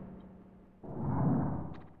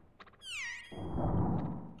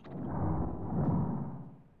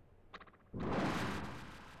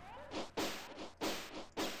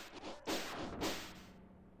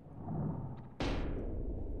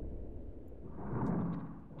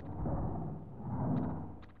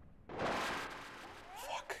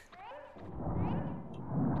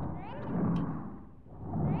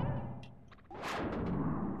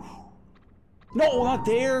 No, not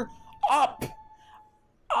there! Up!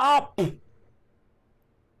 Up!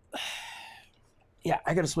 Yeah,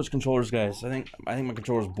 I gotta switch controllers, guys. I think my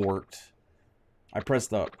controller's borked. I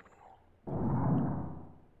pressed up.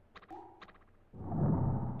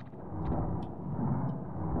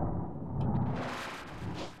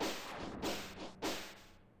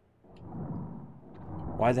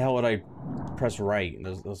 Why the hell would I press right?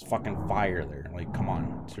 There's fucking fire there. Like, come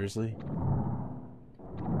on. Seriously?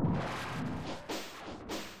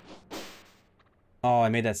 Oh, I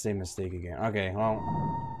made that same mistake again. Okay, well...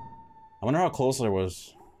 I wonder how close I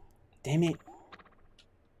was. Damn it.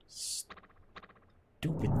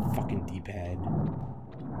 Stupid fucking D-pad.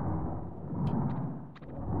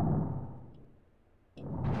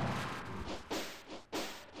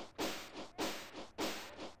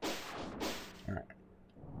 Alright.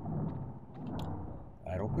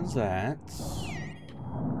 That opens that.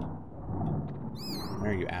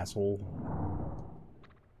 There, you asshole.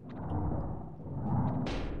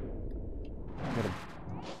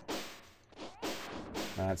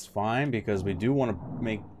 That's fine, because we do want to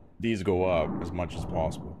make these go up as much as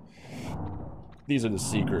possible. These are the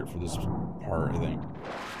secret for this part, I think.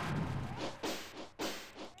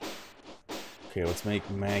 Okay, let's make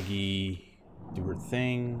Maggie do her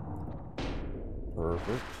thing.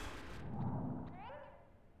 Perfect.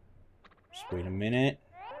 Just wait a minute.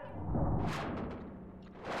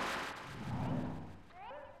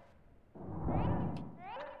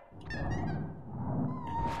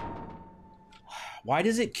 Why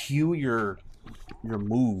does it cue your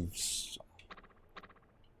moves?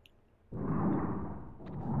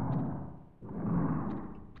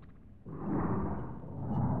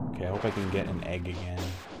 Okay, I hope I can get an egg again.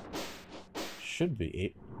 Should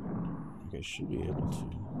be. Okay, should be able to.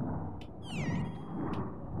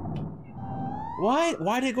 What?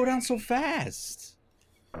 Why did it go down so fast?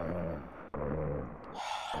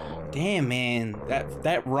 Damn, man.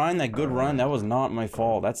 That run, that good run, that was not my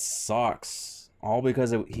fault. That sucks. All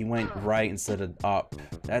because he went right instead of up.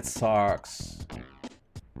 That sucks.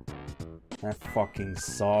 That fucking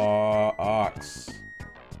sucks.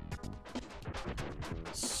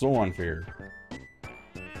 So unfair.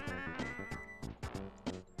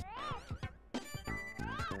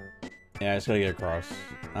 Yeah, I just gotta get across.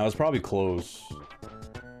 I was probably close.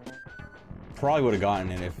 Probably would have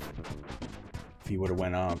gotten it if he would have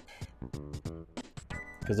went up.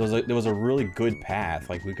 Because there was a really good path.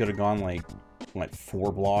 Like, we could have gone like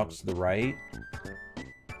 4 blocks to the right.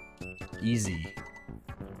 Easy.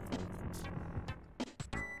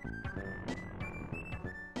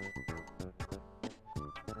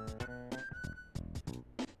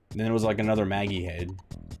 Then it was like another Maggie head.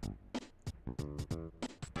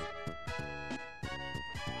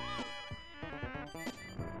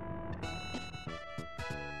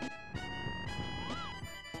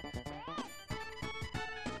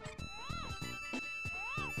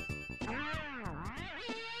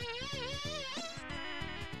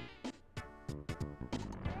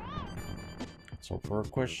 So for a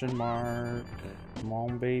question mark. Come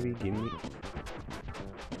on, baby, give me.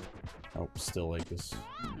 Oh, still like this.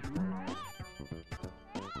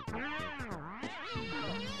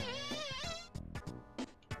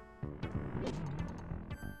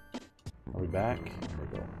 Are we back? There we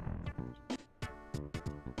go.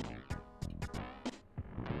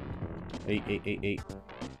 8, 8, 8, 8.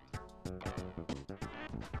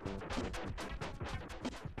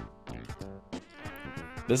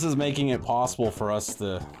 This is making it possible for us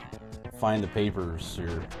to find the papers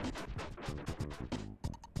here.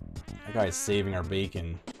 That guy's saving our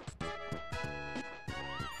bacon.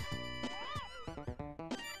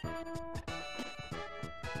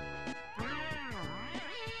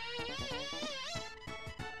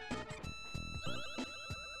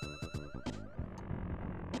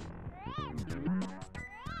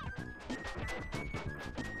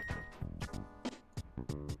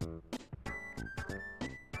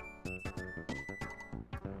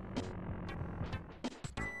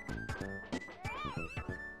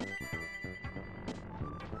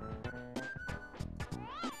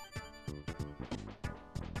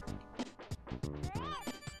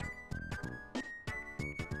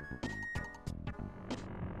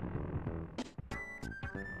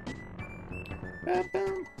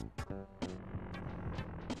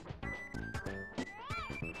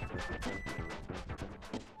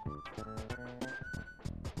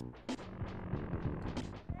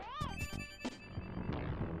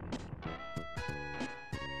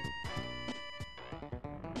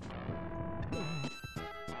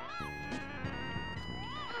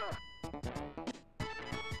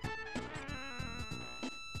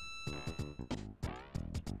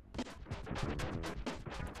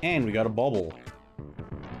 And we got a bubble.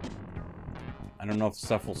 I don't know if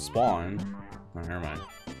stuff will spawn. Oh, never mind.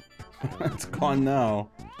 It's gone now.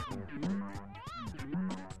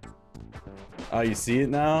 Oh, you see it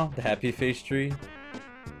now? The happy face tree?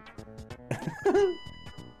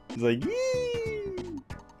 He's like, yee!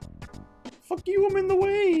 Fuck you, I'm in the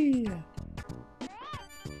way!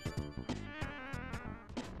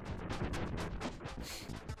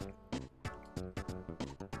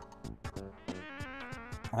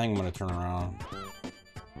 I think I'm gonna turn around.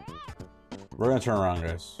 We're gonna turn around,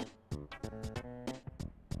 guys.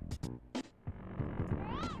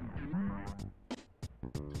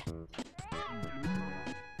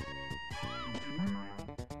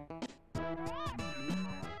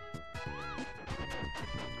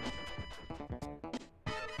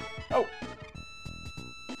 Oh!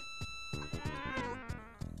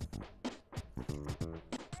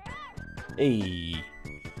 Hey.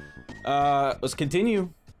 Let's continue.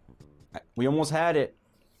 We almost had it.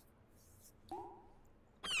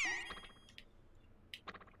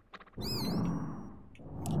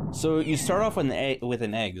 So you start off with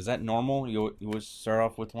an egg. Is that normal? You always start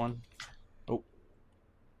off with one? Oh.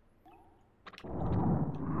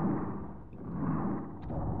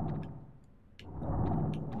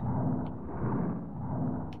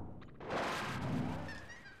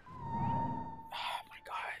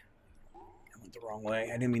 Wrong way.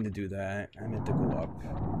 I didn't mean to do that. I meant to go up.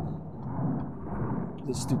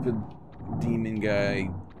 The stupid demon guy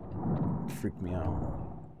freaked me out.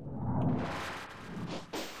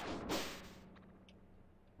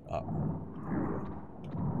 Up.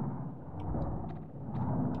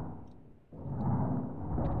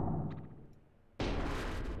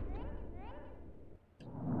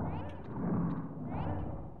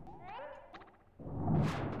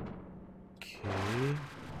 Okay.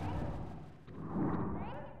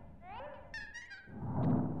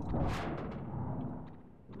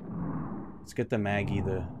 Let's get the Maggie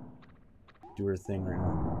to do her thing right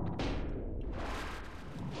now.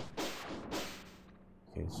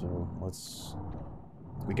 Okay, so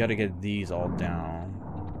we gotta get these all down.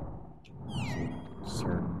 So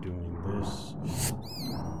start doing this.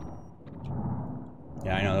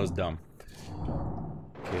 Yeah, I know, that was dumb.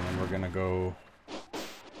 Okay, then we're gonna go.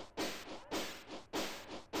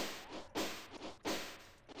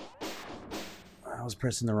 I was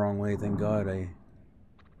pressing the wrong way, thank God.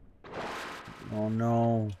 Oh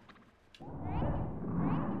no.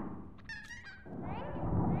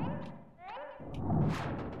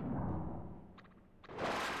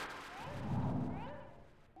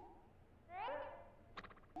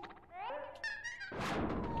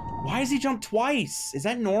 Why does he jump twice? Is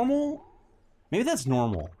that normal? Maybe that's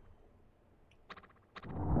normal.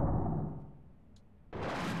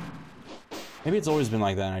 Maybe it's always been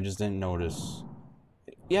like that and I just didn't notice.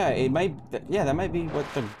 Yeah, it might... Yeah, that might be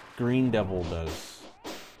what the green devil does.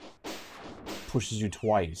 Pushes you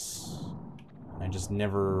twice. I just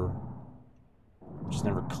never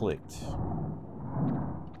clicked.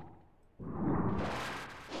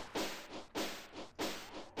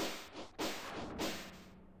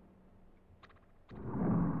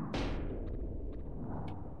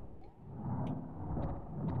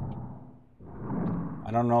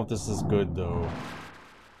 I don't know if this is good though.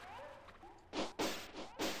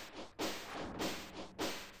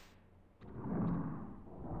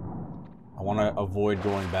 I want to avoid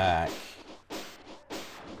going back.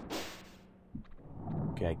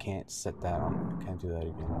 Okay, I can't set that on. I can't do that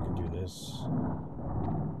again. I can do this.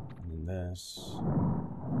 And then this.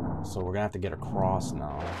 So we're gonna have to get across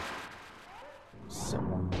now. Set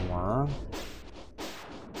one more.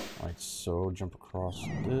 Like so, jump across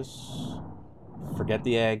this. Forget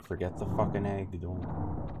the egg, forget the fucking egg. You don't.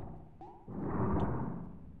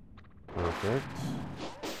 Perfect.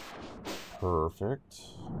 Perfect.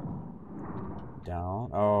 Down.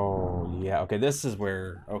 Oh, yeah. Okay, this is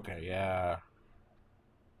where... Okay, yeah.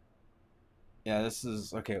 Yeah, this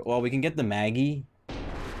is... Okay, well, we can get the Maggie.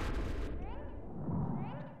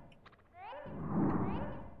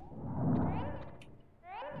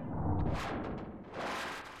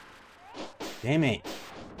 Damn it.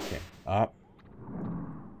 Okay, up.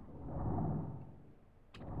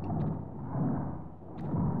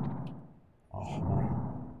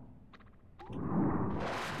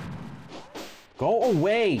 Go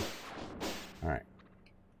away! Alright.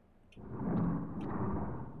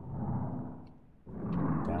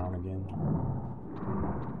 Down again.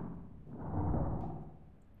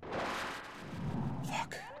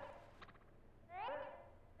 Fuck.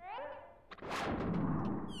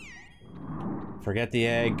 Forget the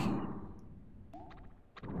egg.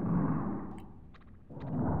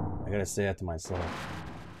 I gotta say that to myself.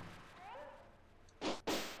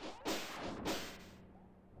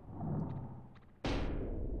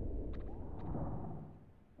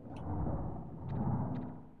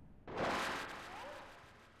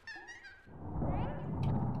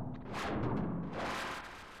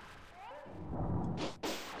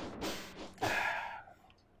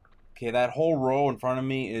 Okay, that whole row in front of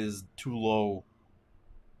me is too low.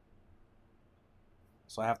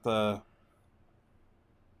 So I have to...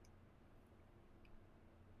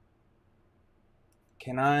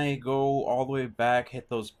 Can I go all the way back, hit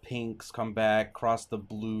those pinks, come back, cross the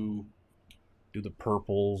blue, do the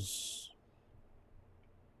purples?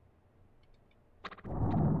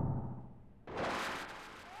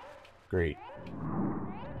 Great.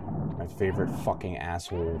 My favorite fucking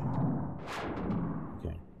asshole.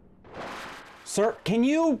 Okay. Sir, can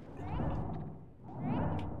you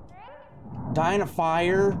die in a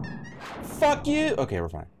fire? Fuck you! Okay, we're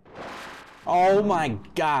fine. Oh my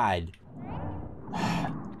god.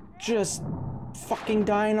 Just fucking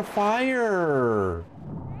die in a fire.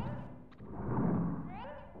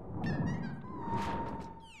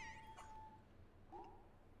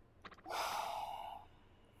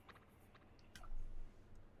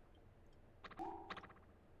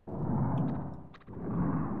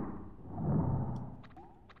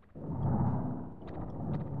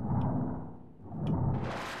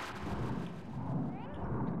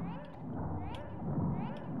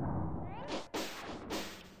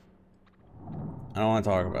 I don't want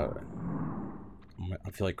to talk about it.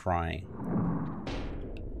 I feel like crying.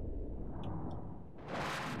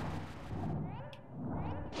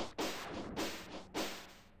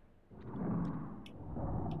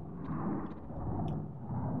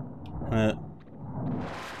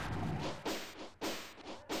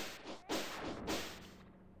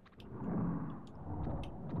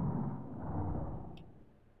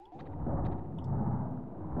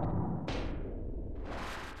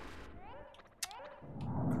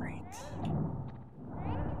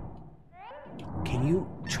 Can you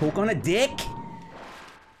choke on a dick?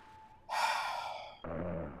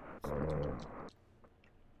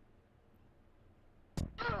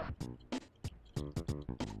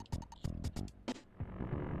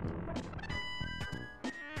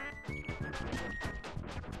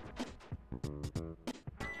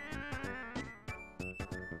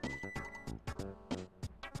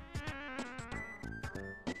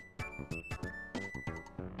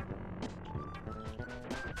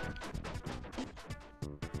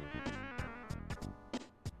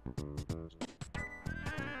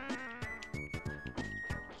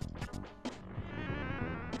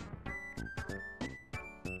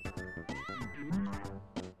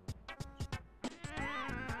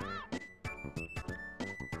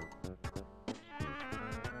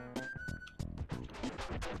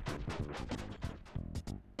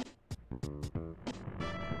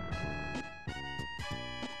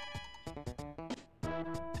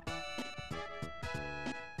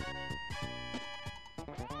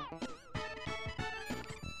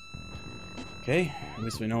 Okay, at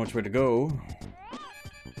least we know which way to go.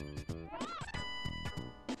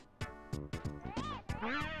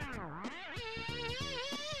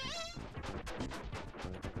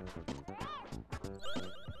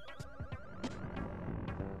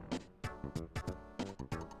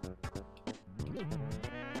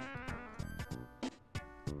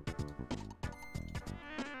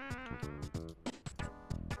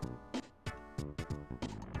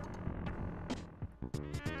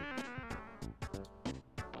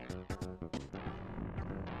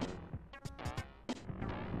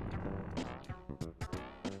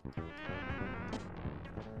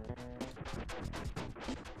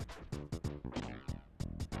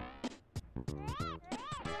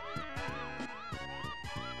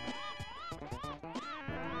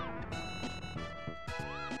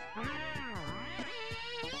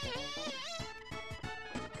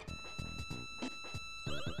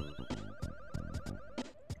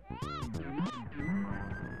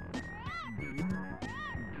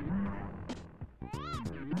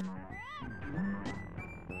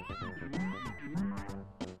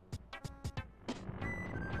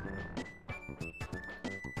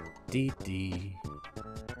 DD.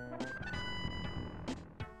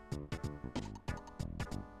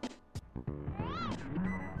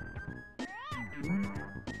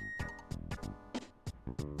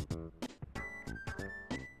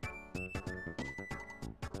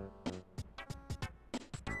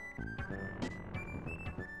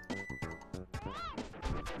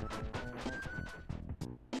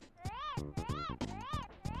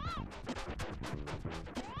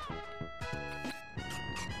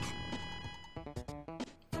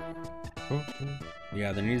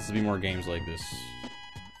 Yeah, there needs to be more games like this.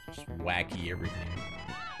 Just wacky everything.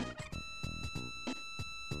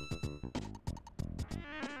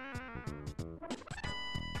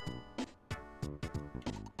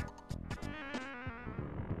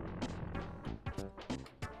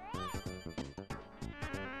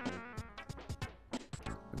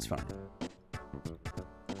 It's fun.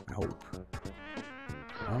 I hope.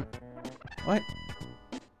 Huh? What?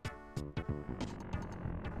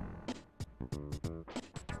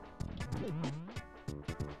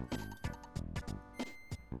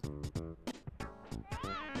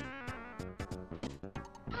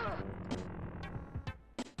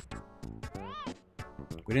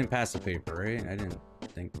 We didn't pass the paper, right? I don't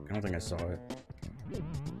think I saw it.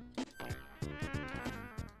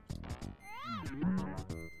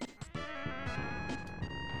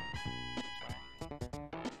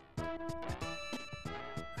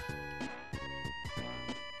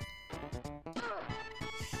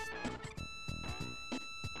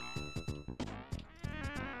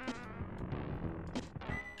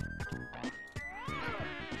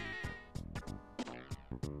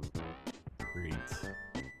 Great.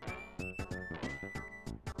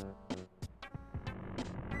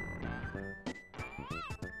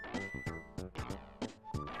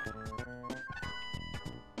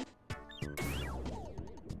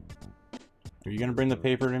 Are you gonna bring the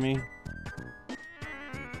paper to me?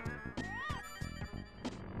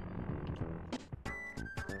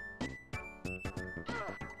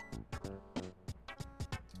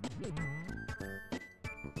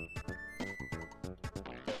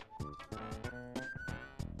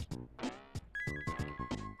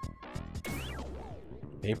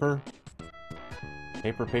 Paper?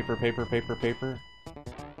 Paper, paper, paper, paper, paper.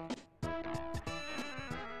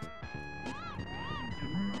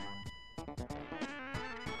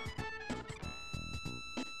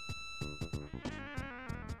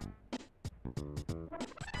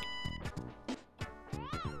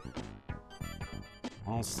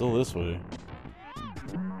 Oh, it's still this way.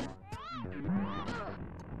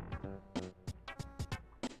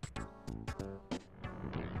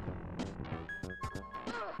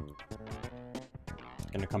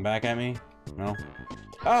 Gonna come back at me? No?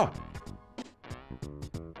 Oh!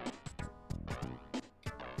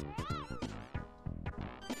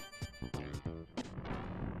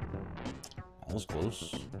 That was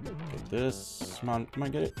close. Get this. Come on, come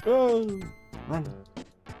on, get it. Oh! Run.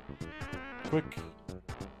 Quick.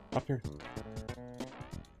 Up here.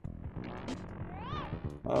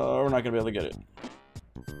 We're not gonna be able to get it.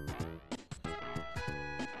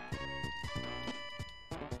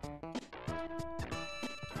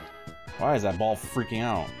 Why is that ball freaking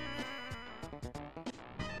out?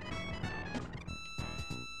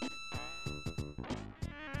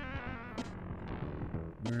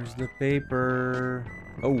 Where's the paper?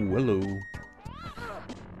 Oh, hello.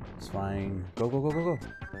 It's fine. Go, go, go, go, go.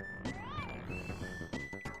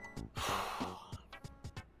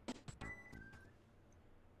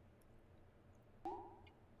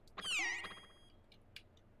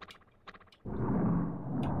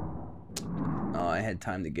 had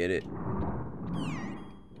time to get it.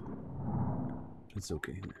 It's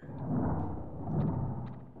okay.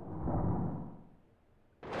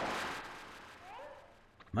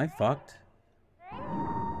 Am I fucked?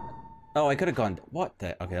 Oh, I could have gone. What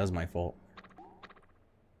the? Okay, that was my fault.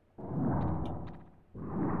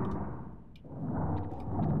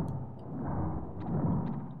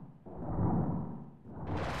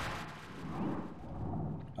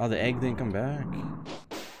 Oh, the egg didn't come back.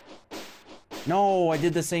 No, I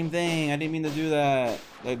did the same thing. I didn't mean to do that.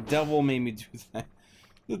 The devil made me do that.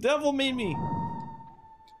 The devil made me.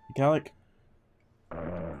 Gallic.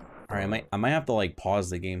 Alright, I might have to like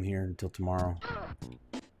pause the game here until tomorrow.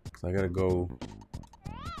 Cause I gotta go.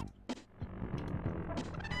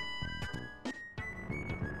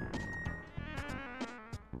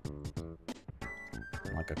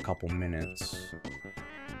 Like a couple minutes.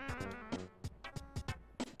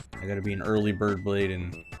 I gotta be an early bird blade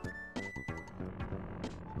and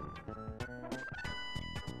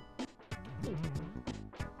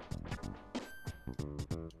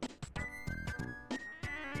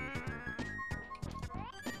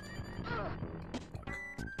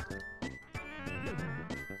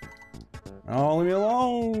oh, leave me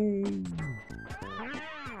alone!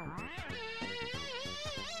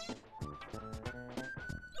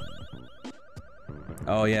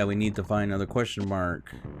 Oh yeah, we need to find another question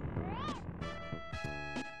mark.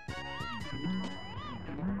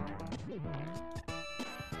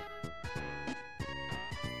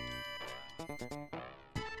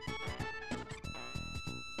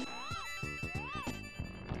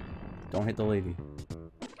 Don't hit the lady.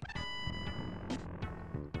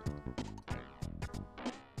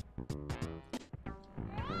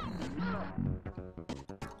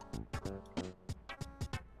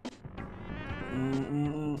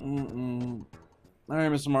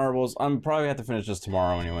 Alright, Mr. Marbles. I'm probably have to finish this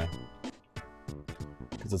tomorrow anyway.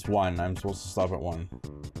 Because it's 1. I'm supposed to stop at 1.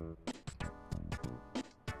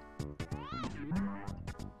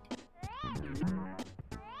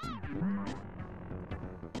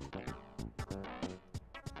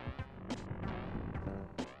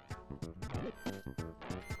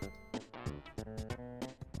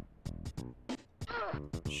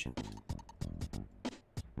 Shit.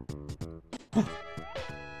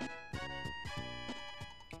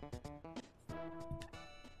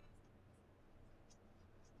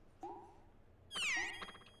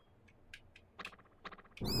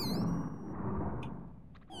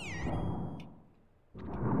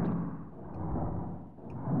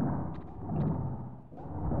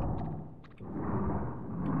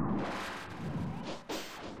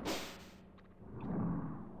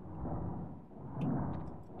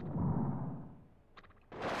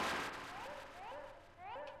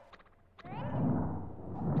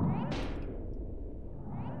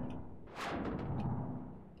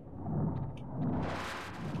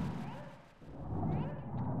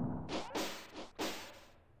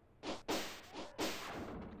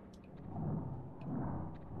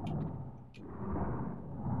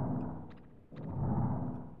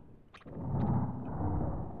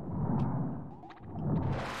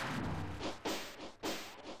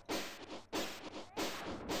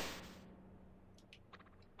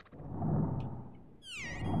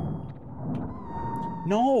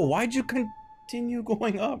 No, why'd you continue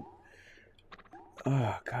going up?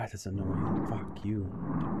 Oh, God, that's annoying. Fuck you.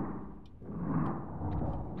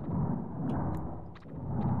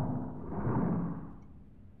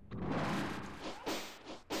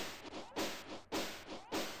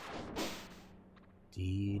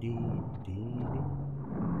 Dee dee dee dee.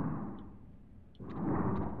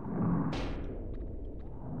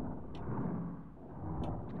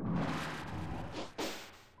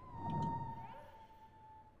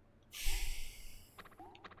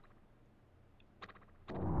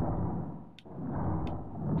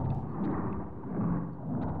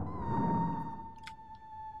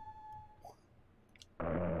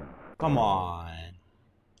 Come on.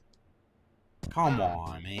 Come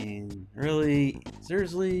on, man. Really?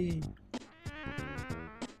 Seriously?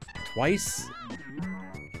 Twice?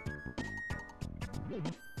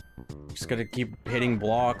 Just gotta keep hitting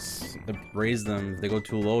blocks to raise them. If they go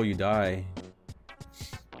too low, you die.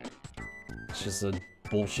 It's just a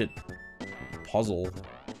bullshit puzzle.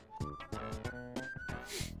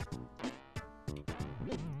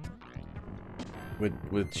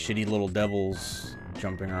 With shitty little devils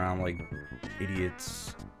jumping around like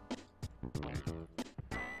idiots.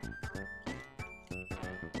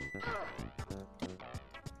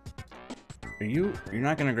 You're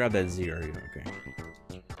not gonna grab that Z, are you? Okay.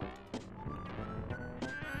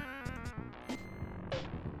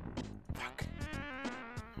 Fuck.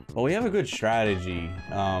 Well, we have a good strategy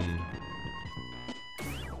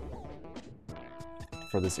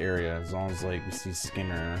for this area, as long as like we see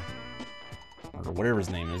Skinner or whatever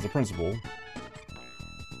his name is, the principal.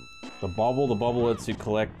 The bubble lets you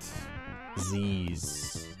collect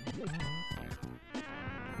Z's.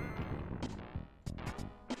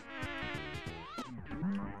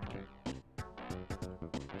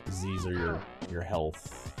 Z's are your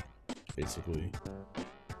health, basically.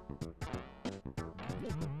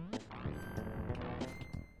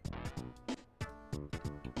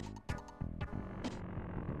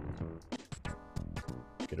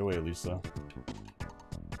 Get away, Lisa.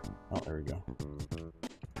 Oh, there we go.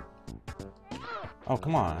 Oh,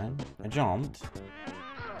 come on. I jumped.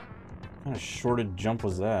 What kind of shorted jump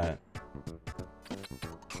was that?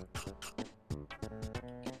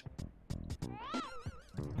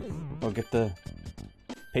 Oh, get the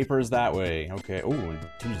papers that way. Okay. Oh,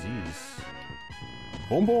 2 Z's.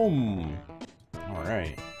 Boom, boom. All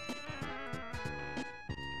right.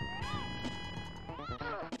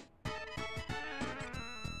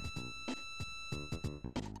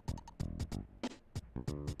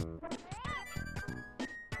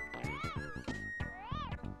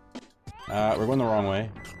 We're going the wrong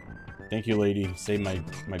way. Thank you, lady. Save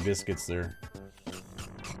my biscuits there.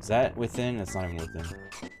 Is that within? That's not even within.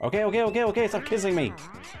 Okay. Stop kissing me.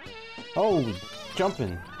 Oh,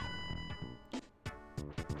 jumping.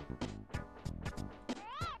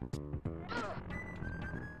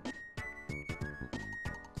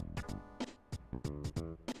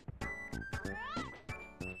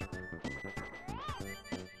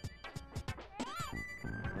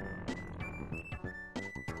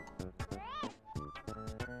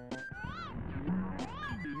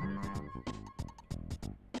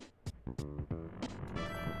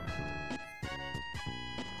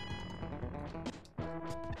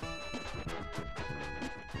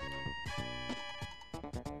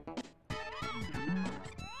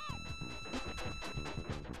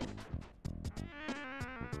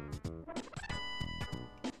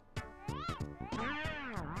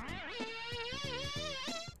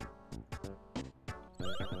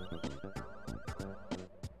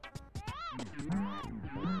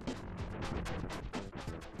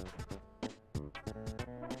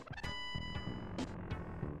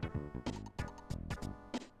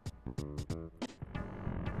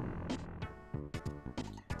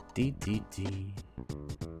 D.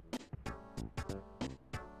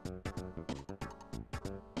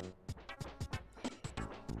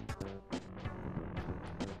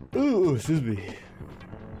 Ooh, excuse me.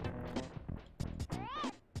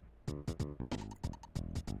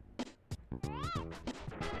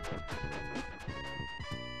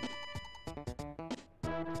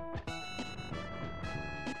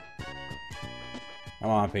 I'm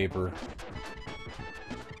on paper.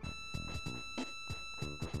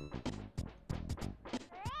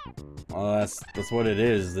 Well, that's what it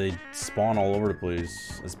is. They spawn all over the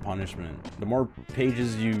place as punishment. The more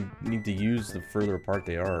pages you need to use, the further apart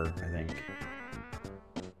they are, I think.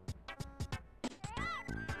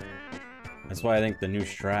 That's why I think the new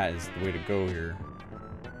strat is the way to go here.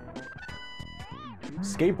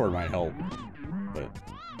 Skateboard might help, but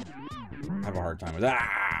I have a hard time with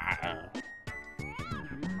that.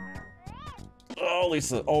 Oh,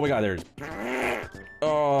 Lisa. Oh my god, there's...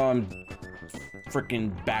 Oh,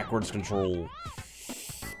 freaking backwards control.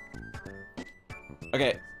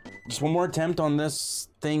 Okay, just one more attempt on this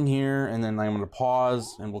thing here, and then I'm gonna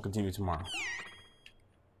pause, and we'll continue tomorrow.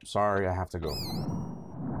 Sorry, I have to go.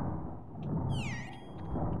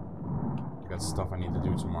 I got stuff I need to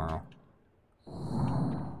do tomorrow.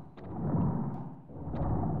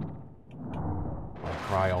 I'll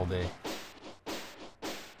cry all day.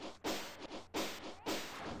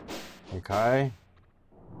 Hey, Kai.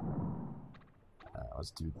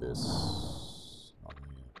 Let's do this.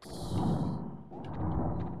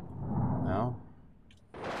 No?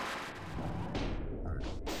 Alright.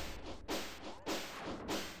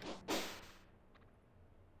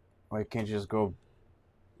 Why can't you just go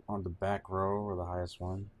on the back row or the highest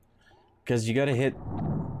one? Because you gotta hit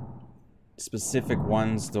specific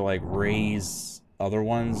ones to like raise other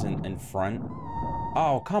ones in front.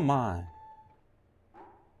 Oh, come on.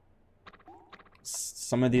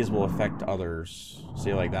 Some of these will affect others.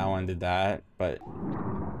 See, like that one did that, but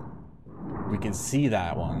we can see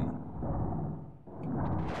that one.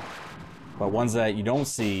 But ones that you don't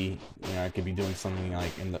see, you know, it could be doing something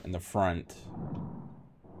like in the front.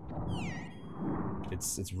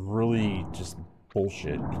 It's really just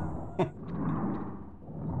bullshit.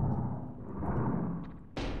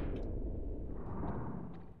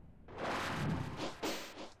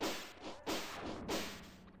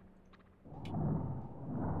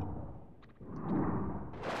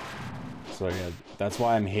 So yeah, that's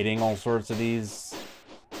why I'm hitting all sorts of these.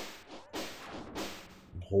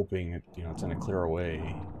 I'm hoping it, you know, it's gonna clear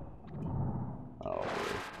away. Oh.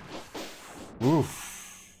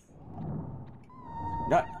 Oof.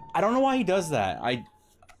 No, I don't know why he does that. I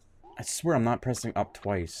swear I'm not pressing up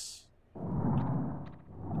twice.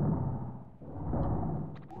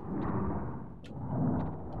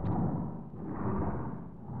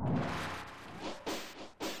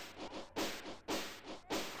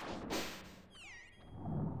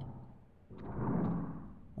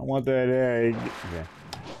 I want that egg. Okay.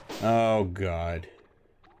 Oh god.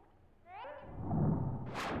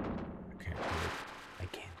 Okay, I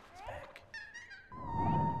can't. It's back.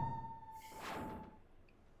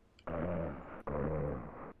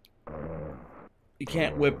 You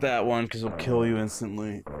can't whip that one because it'll kill you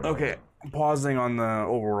instantly. Okay, I'm pausing on the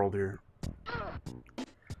overworld here.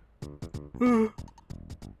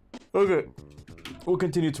 Okay, we'll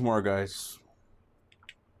continue tomorrow, guys.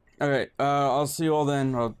 Okay, I'll see you all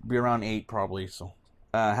then. I'll be around 8 probably, so.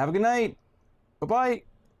 Have a good night. Bye-bye.